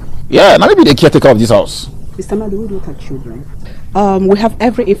 Sure. Yeah, now maybe the caretaker of this house. Mr. Madu, we look at children. We have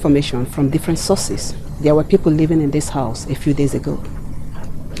every information from different sources. There were people living in this house a few days ago.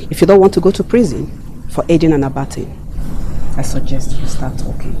 If you don't want to go to prison for aiding and abetting, I suggest you start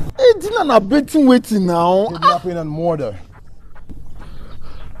talking. Aiding and abetting waiting now. Kidnapping and murder.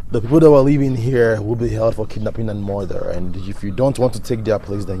 The people that were living here will be held for kidnapping and murder, and if you don't want to take their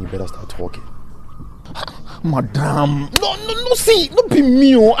place, then you better start talking. Madam, no, see, not be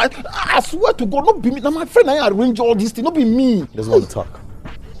me. I swear to God, not be me. Now my friend, I arrange all these things, not be me. Doesn't want to talk.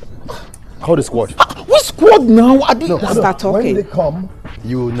 Call the squad. What squad now? Start talking. When they come,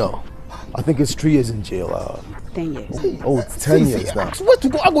 you will know. I think it's 3 years in jail. 10 years. Oh, it's 10 years now. I swear to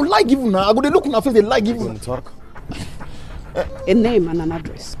God, I go lie give you now. I go they look in our face, they lie give you. Want to talk? A name and an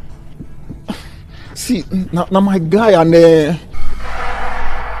address. See, now my guy and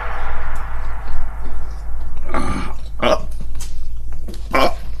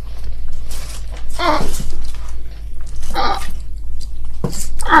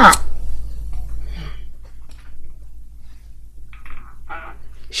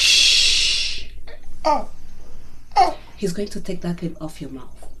Shh. He's going to take that thing off your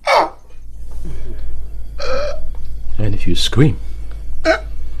mouth. And if you scream,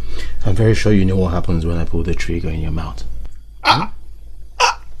 I'm very sure you know what happens when I pull the trigger in your mouth. Do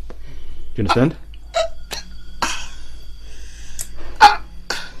you understand?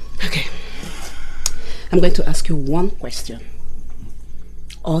 Okay. I'm going to ask you one question.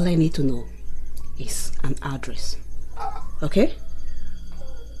 All I need to know is an address. Okay?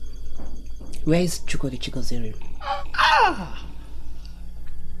 Where is Chukodi Chikozeri?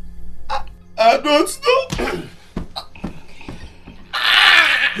 I don't know.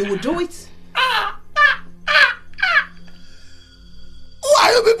 You will do it?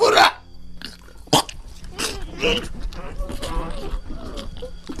 Why you people that?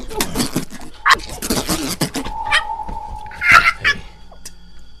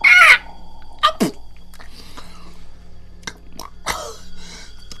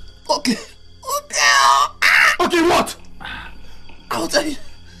 Okay. Okay, what? I'll tell you.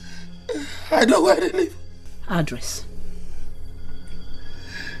 I know where they live. Address.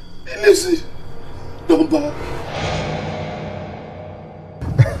 Listen. Number.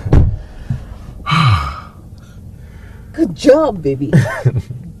 Good job, baby.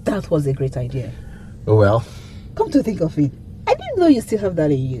 That was a great idea. Oh well. Come to think of it, I didn't know you still have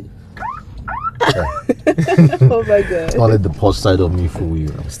that in you. Oh my god. Don't let the posh side of me fool you.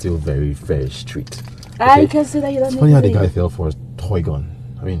 I'm still very street. Okay? I can see that you don't It's know. funny how the guy fell for a toy gun.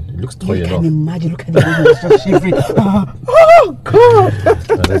 I mean, it looks toy You enough. can imagine, look at the way he was just shivering. Oh god.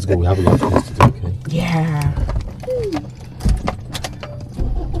 Now let's go. We have a lot of things to do, okay? Yeah.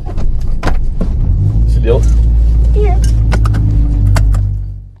 Still? Yeah.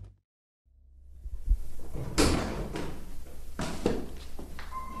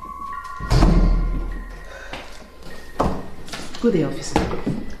 Good day, officer.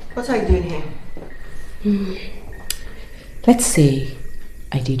 What are you doing here? Let's say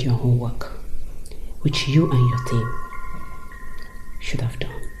I did your homework, which you and your team should have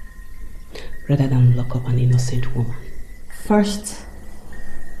done, rather than lock up an innocent woman. First,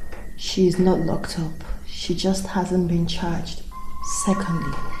 she is not locked up. She just hasn't been charged.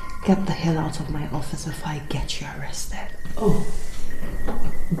 Secondly, get the hell out of my office before I get you arrested. Oh,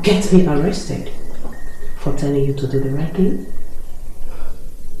 get me arrested for telling you to do the right thing?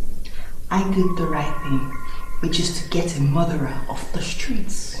 I did the right thing, which is to get a murderer off the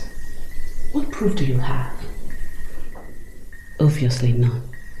streets. What proof do you have? Obviously none.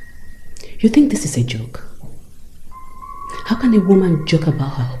 You think this is a joke? How can a woman joke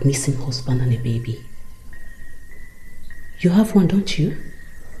about her missing husband and a baby? You have one, don't you?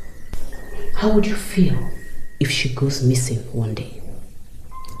 How would you feel if she goes missing one day?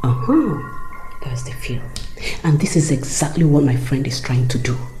 That's the fear. And this is exactly what my friend is trying to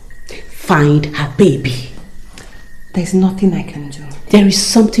do. Find her baby. There's nothing I can do. There is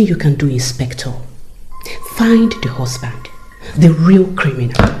something you can do, Inspector. Find the husband, the real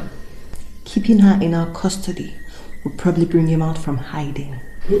criminal. Keeping her in our custody will probably bring him out from hiding.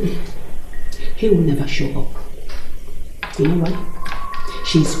 He will never show up. You know what?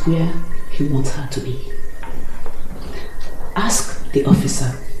 She's where he wants her to be. Ask the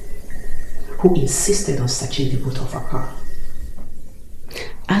officer who insisted on searching the boot of her car.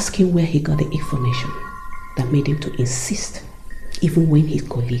 Ask him where he got the information that made him to insist, even when his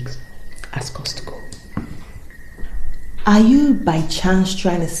colleagues asked us to go. Are you by chance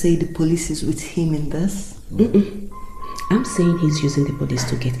trying to say the police is with him in this? I'm saying he's using the police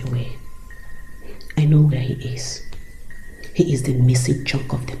to get away. I know where he is. He is the missing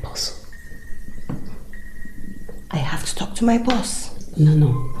chunk of the puzzle. I have to talk to my boss.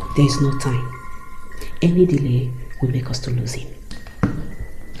 No, there is no time. Any delay will make us to lose him.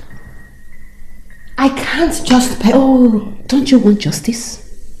 I can't just pay. Oh, don't you want justice?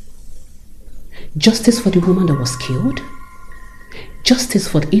 Justice for the woman that was killed? Justice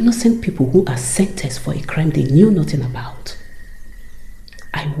for the innocent people who are sentenced for a crime they knew nothing about?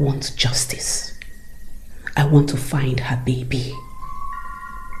 I want justice. I want to find her baby.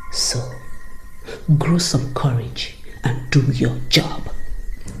 So, grow some courage and do your job.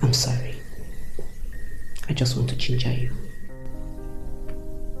 I'm sorry. I just want to ginger you.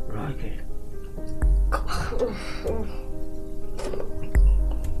 Okay.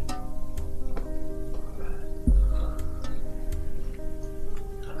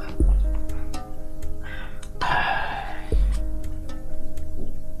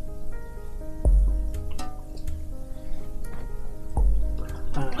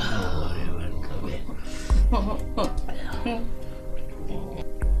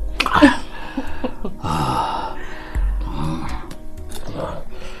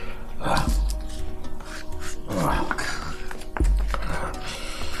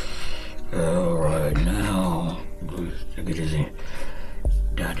 Alright, now, take it easy.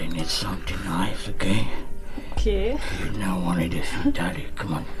 Daddy needs something nice, okay? Okay. You now wanted this, Daddy.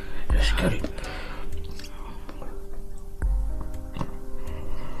 Come on, let's get it.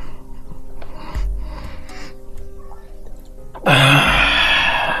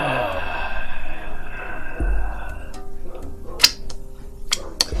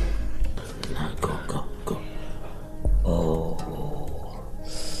 Now go. Oh,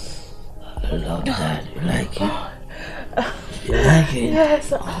 I love that. You like it? You like it?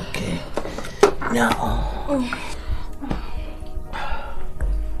 Yes. Oh, Okay. Now.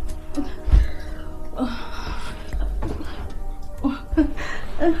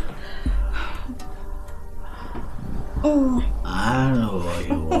 I know what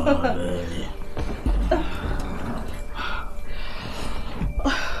you want, baby.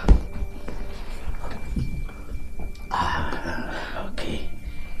 Okay.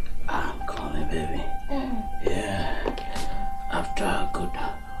 I'm coming, baby. Yeah. After a good.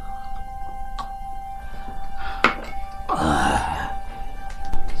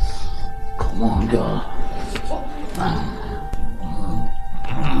 Come on, girl.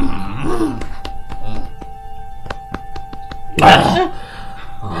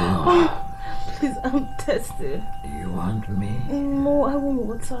 Please, I'm thirsty. You want me? No, I want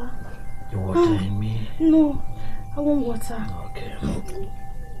water. You watering me? No, I want water. Okay.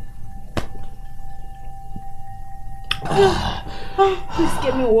 Please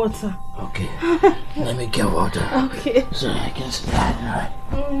get me water. Okay. Let me get water. Okay. So I can stand right.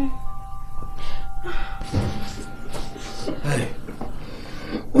 Hey,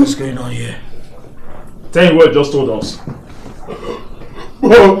 what's going on here? Tell you what just told us.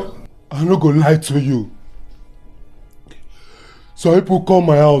 Bro, I'm not gonna lie to you. Some people come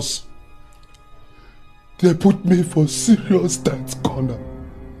my house. They put me for serious tight corner.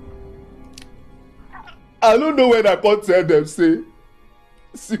 I don't know when I can't tell them, say,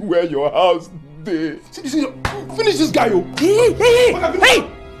 see where your house dey. See, finish this guy, yo. Hey!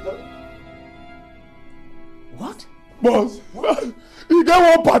 What? Boss, you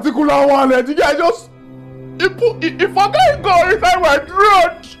get one particular one and the guy just he forgot go inside my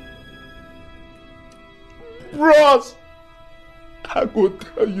throat. Bros, I go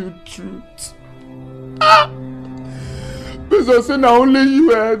tell you truth. Because say na only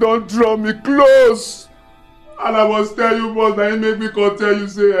you don't draw me close. And I must tell you, boss, that he make me come tell you,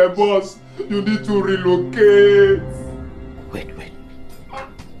 say, hey, boss, you need to relocate. Wait.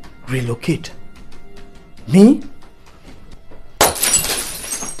 Relocate? Me?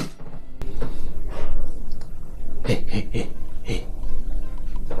 Hey.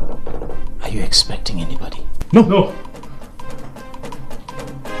 Are you expecting anybody? No.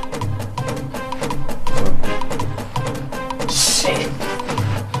 Shit.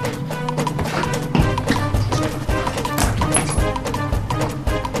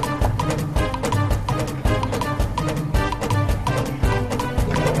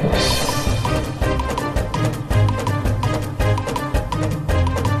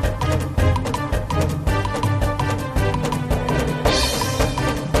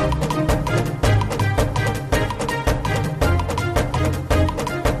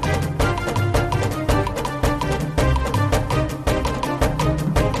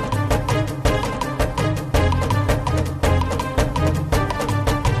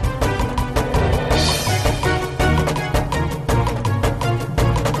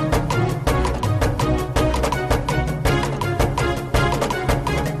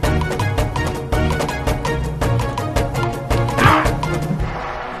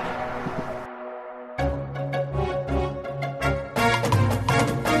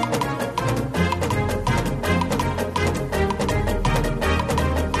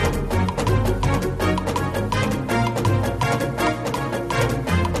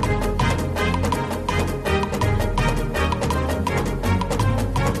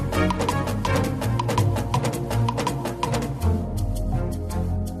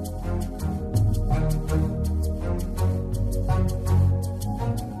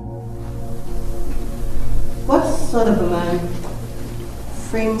 Sort of a man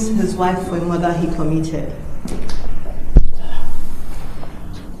frames his wife for a murder he committed.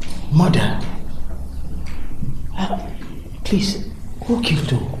 Murder? Please, who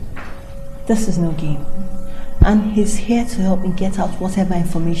killed her? This is no game. And he's here to help me get out whatever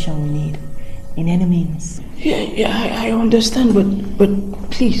information we need, in any means. Yeah, I understand, but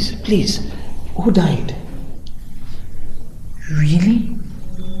please, who died? Really?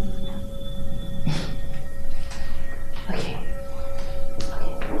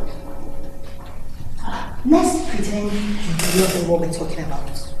 Let's pretend you don't know what we're talking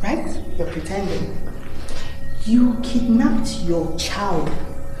about, right? You're pretending. You kidnapped your child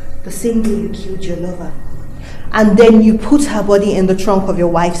the same way you killed your lover. And then you put her body in the trunk of your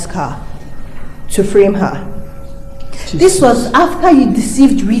wife's car to frame her. Jesus. This was after you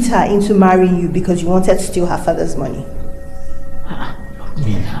deceived Rita into marrying you because you wanted to steal her father's money.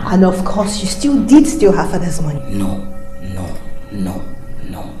 And of course, you still did steal her father's money.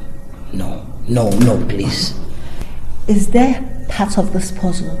 No, please. Is there part of this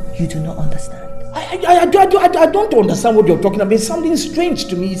puzzle you do not understand? I don't understand what you're talking about. It's something strange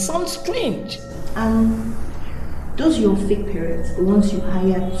to me. It sounds strange. And those your fake parents, the ones you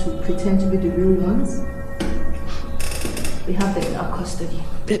hired to pretend to be the real ones, we have them in our custody.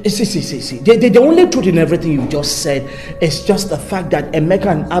 See. The only truth in everything you just said is just the fact that Emeka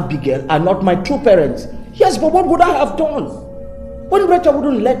and Abigail are not my true parents. Yes, but what would I have done? When Rachel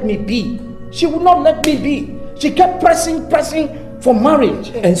wouldn't let me be, she would not let me be. She kept pressing for marriage.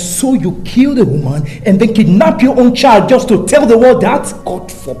 And so you killed a woman and then kidnap your own child just to tell the world that? God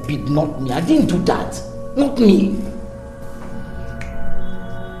forbid, not me. I didn't do that. Not me.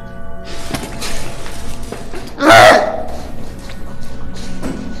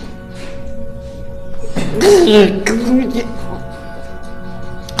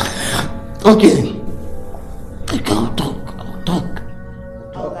 Okay. I'll talk.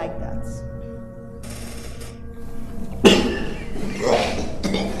 I like that.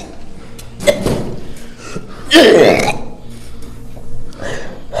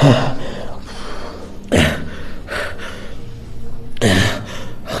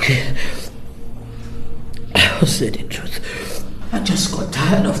 Okay. I'll say the truth. I just got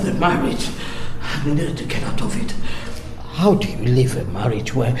tired of the marriage. I needed to get out of it. How do you leave a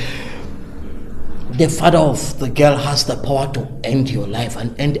marriage where the father of the girl has the power to end your life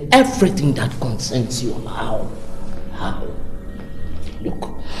and end everything that concerns you? How? Look,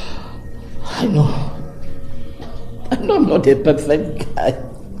 I know I'm not a perfect guy,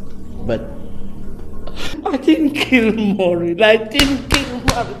 but I didn't kill Maureen. I didn't kill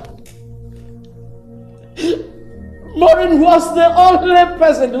Maureen. Maureen was the only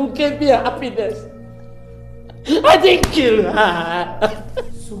person who gave me happiness. I didn't kill her.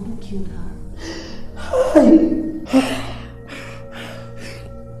 So who killed her?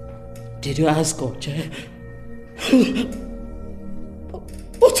 Did you ask Oche?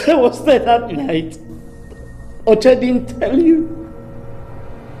 Oche was there that night. Oche didn't tell you.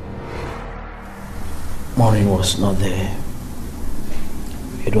 Maureen was not there.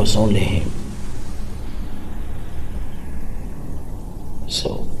 It was only him.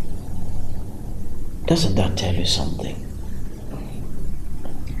 So, doesn't that tell you something?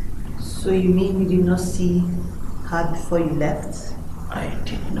 So you mean you did not see her before you left? I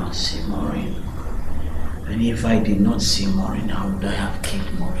did not see Maureen. And if I did not see Maureen, how would I have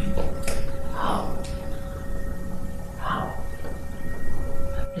killed Maureen? How?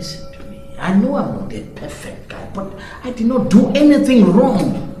 Listen to me. I know I'm not a perfect guy, but I did not do anything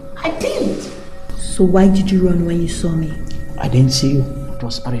wrong. I didn't. So why did you run when you saw me? I didn't see you. It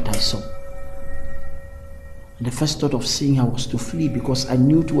was Arit I saw. And the first thought of seeing her was to flee because I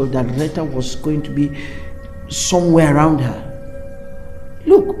knew too well that Rita was going to be somewhere around her.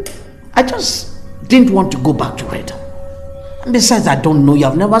 Look, I just didn't want to go back to Rita. And besides, I don't know you.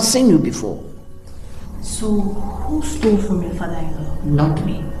 I've never seen you before. So who stole from your father-in-law? Not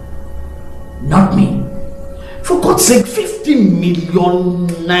me. Not me. For God's sake, 50 million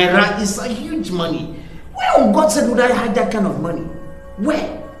naira is a huge money. Where on God's sake would I hide that kind of money?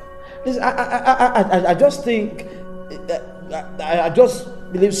 Where? Listen, I just think, I just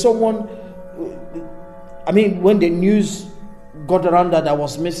believe someone, I mean, when the news got around that I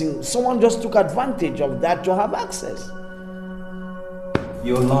was missing, someone just took advantage of that to have access.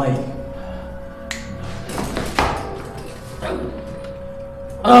 You're lying.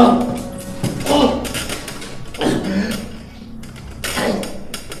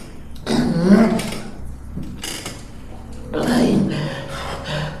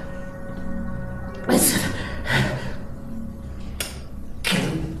 Listen,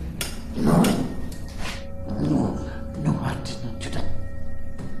 no, I did not do that.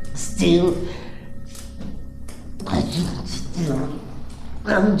 Still,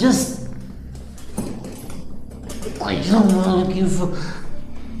 I'm just, I don't want to give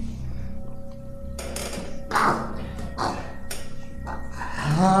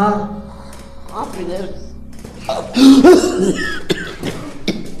happiness.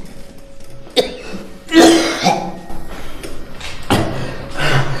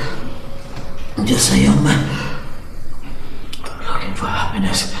 Just a young man looking for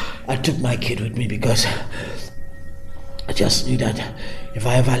happiness. I took my kid with me because I just knew that if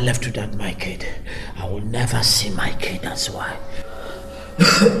I ever left without my kid, I will never see my kid. That's why.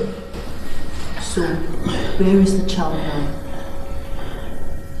 So, where is the child now?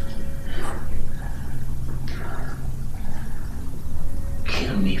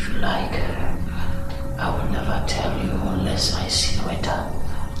 Kill me if you like. I will never tell you unless I see Rita.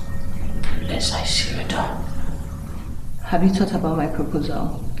 Unless I see Rita. Have you thought about my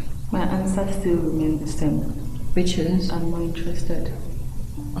proposal? My answer still remains the same. Which is? I'm more interested.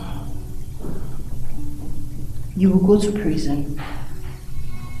 You will go to prison.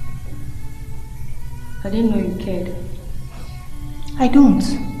 I didn't know you cared. I don't.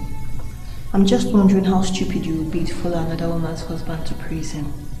 I'm just wondering how stupid you would be to follow another woman's husband to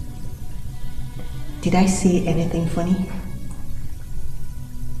prison. Did I say anything funny?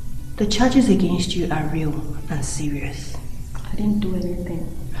 The charges against you are real and serious. I didn't do anything.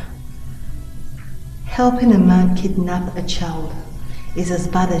 Helping a man kidnap a child is as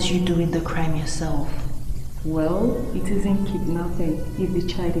bad as you doing the crime yourself. Well, it isn't kidnapping if the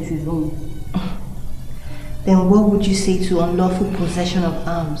child is his own. Then what would you say to unlawful possession of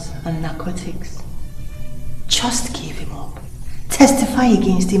arms and narcotics? Just give him up. Testify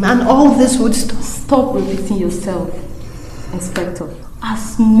against him and all this would stop. Stop repeating yourself, Inspector.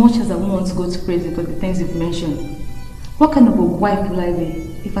 As much as I want to go to prison for the things you've mentioned, what kind of a wife will I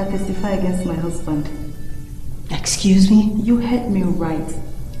be if I testify against my husband? Excuse me? You heard me right.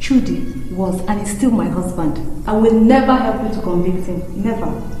 Trudy was and is still my husband. I will never help you to convict him.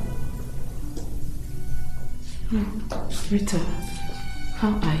 Never. Rita,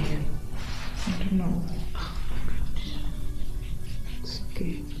 how are you? I don't know. It's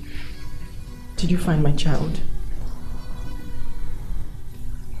okay. Did you find my child?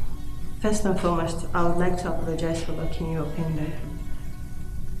 First and foremost, I would like to apologize for locking you up in there.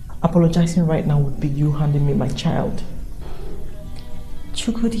 Apologizing right now would be you handing me my child.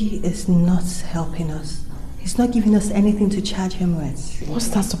 Chukwudi is not helping us. He's not giving us anything to charge him with. What's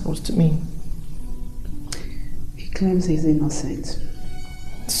that supposed to mean? He claims he's innocent.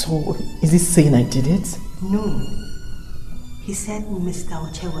 So, is he saying I did it? No. He said Mr.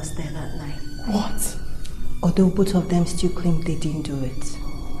 Oche was there that night. What? Although both of them still claim they didn't do it.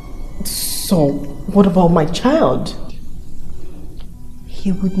 So, what about my child?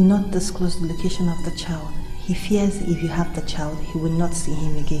 He would not disclose the location of the child. He fears if you have the child, he will not see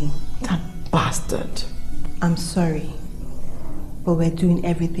him again. That bastard. I'm sorry, but we're doing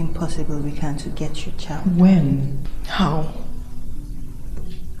everything possible we can to get your child. When? How?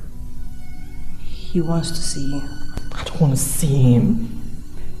 He wants to see you. I don't want to see him.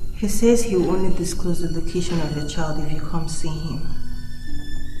 He says he will only disclose the location of your child if you come see him.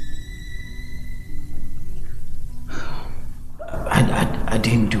 I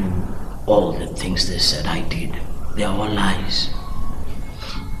didn't do all the things they said I did. They are all lies.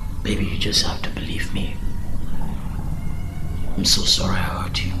 Baby, you just have to believe me. I'm so sorry I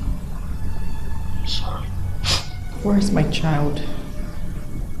hurt you. I'm sorry. Where's my child?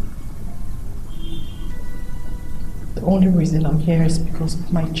 The only reason I'm here is because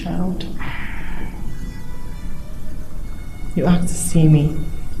of my child. You asked to see me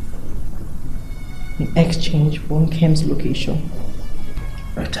in exchange for Nkem's location.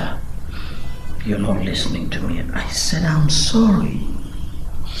 Rita, you're not listening to me. I said I'm sorry.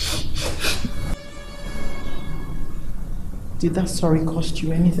 Did that sorry cost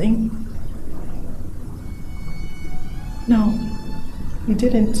you anything? No, it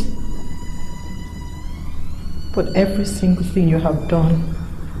didn't. But every single thing you have done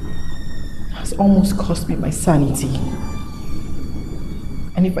has almost cost me my sanity.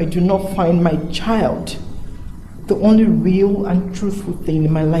 And if I do not find my child, the only real and truthful thing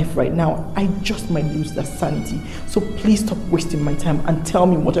in my life right now, I just might lose that sanity. So please stop wasting my time and tell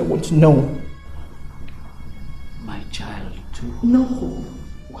me what I want to know. My child too? No,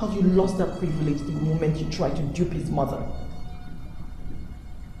 because you lost that privilege the moment you tried to dupe his mother.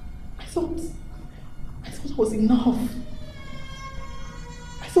 I thought it was enough.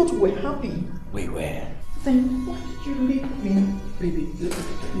 I thought we were happy. We were. Then why did you leave me? Baby,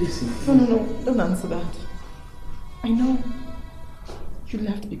 listen. No, don't answer that. I know. You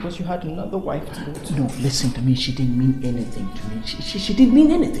left because you had another wife to go to. No, listen to me. She didn't mean anything to me. She didn't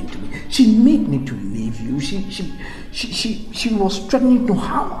mean anything to me. She made me to leave you. She was threatening to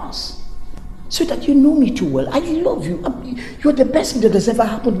harm us. So that you know me too well. I love you. You're the best thing that has ever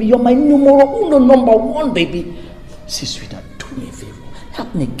happened to me. You're my number one, baby. See, sweetheart, do me a favor.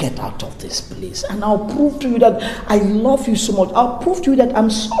 Help me get out of this place. And I'll prove to you that I love you so much. I'll prove to you that I'm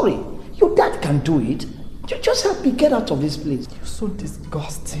sorry. Your dad can do it. You just help me get out of this place. You're so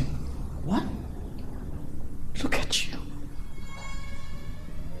disgusting. What? Look at you.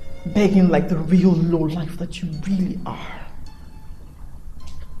 Begging like the real lowlife that you really are.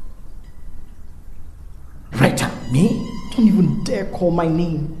 Right at me? Don't even dare call my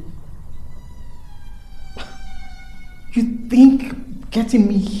name. You think getting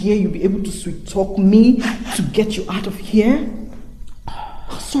me here, you'll be able to sweet talk me to get you out of here?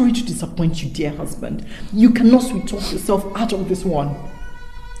 Sorry to disappoint you, dear husband. You cannot sweet talk yourself out of this one.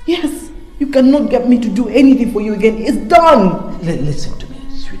 Yes, you cannot get me to do anything for you again. It's done. Listen to me,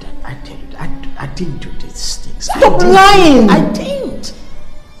 sweetheart. I tell you, I didn't do these things. Stop lying! I didn't.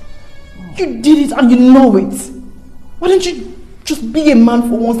 You did it and you know it. Why don't you just be a man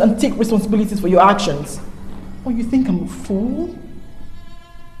for once and take responsibilities for your actions? Or you think I'm a fool?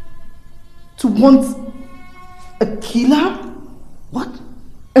 To want a killer? What?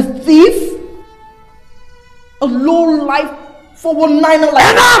 A thief? A low-life 419er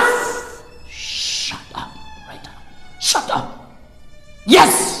like... Enough! Shut up, Rita. Shut up.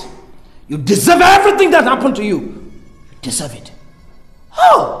 Yes! You deserve everything that happened to you. You deserve it.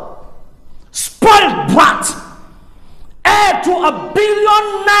 Oh! Spoiled brat! Heir to a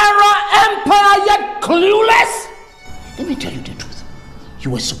billion-naira empire yet clueless? Let me tell you the truth.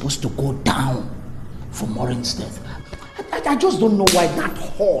 You were supposed to go down for Maureen's death. I just don't know why that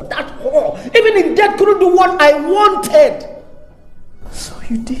whore, even in death couldn't do what I wanted. So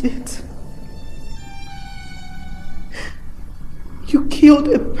you did it. You killed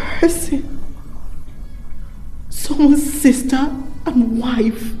a person. Someone's sister and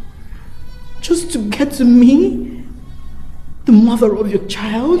wife. Just to get to me? The mother of your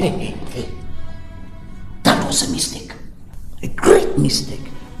child? Hey. That was a mistake. A great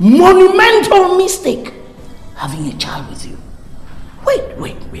mistake. Monumental mistake. Having a child with you.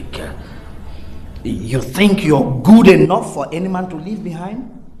 Wait, girl. You think you're good enough for any man to leave behind?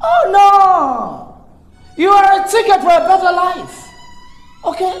 Oh no! You are a ticket for a better life.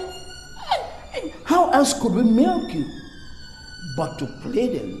 Okay? How else could we milk you? But to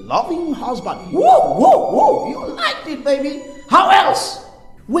play the loving husband. Whoa! You liked it, baby. How else?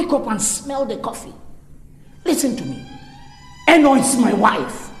 Wake up and smell the coffee. Listen to me. Eno is my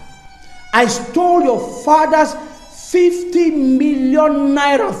wife. I stole your father's 50 million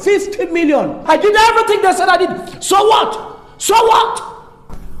naira. 50 million. I did everything they said I did. So what? So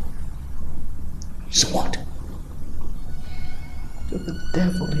what? You're the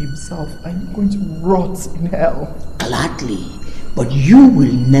devil himself. I'm going to rot in hell. Gladly. But you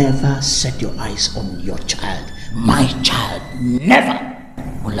will never set your eyes on your child. My child. Never.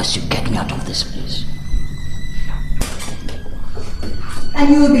 Unless you get me out of this place. And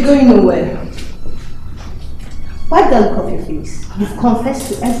you will be going nowhere. Wipe down off your face. You've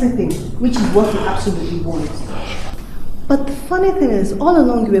confessed to everything, which is what you absolutely want. But the funny thing is, all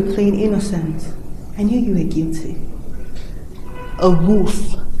along you were playing innocent. I knew you were guilty. A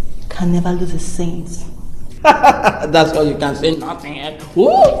wolf can never lose a saint. That's all you can say, nothing else. You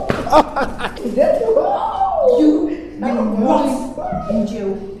wolf in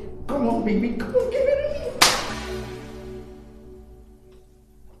jail. Come on, baby, come on, give it.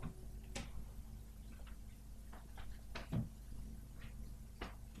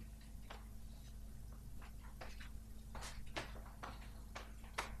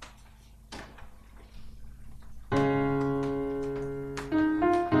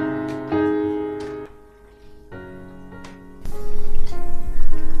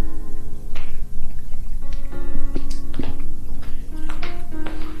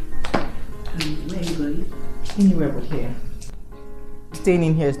 Anywhere but here. Staying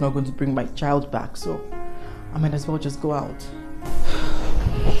in here is not going to bring my child back, so I might as well just go out.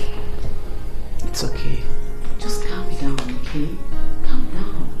 It's okay. Just calm down, okay? Calm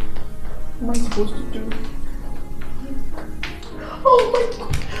down. What am I supposed to do? Oh my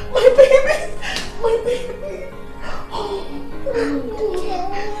God! My baby! My baby! Oh.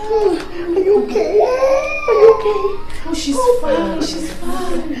 Are you okay? Are you okay? Oh, she's fine. She's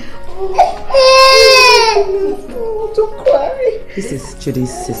fine. Oh, don't cry. This is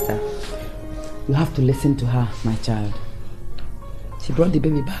Judy's sister. You have to listen to her, my child. She brought the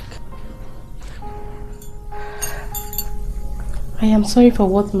baby back. I am sorry for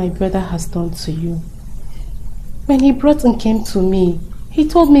what my brother has done to you. When he brought and came to me, he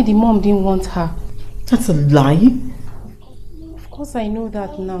told me the mom didn't want her. That's a lie. Of course I know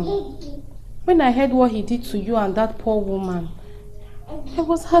that now. When I heard what he did to you and that poor woman, I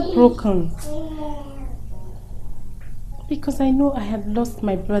was heartbroken. Because I know I had lost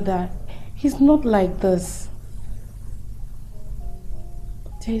my brother. He's not like this.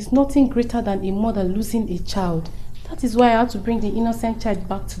 There is nothing greater than a mother losing a child. That is why I had to bring the innocent child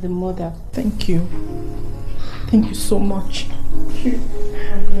back to the mother. Thank you. Thank you so much. Thank you.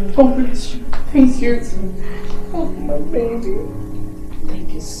 God bless you. Thank you. Oh, my baby.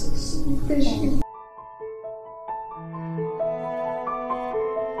 Thank you so much.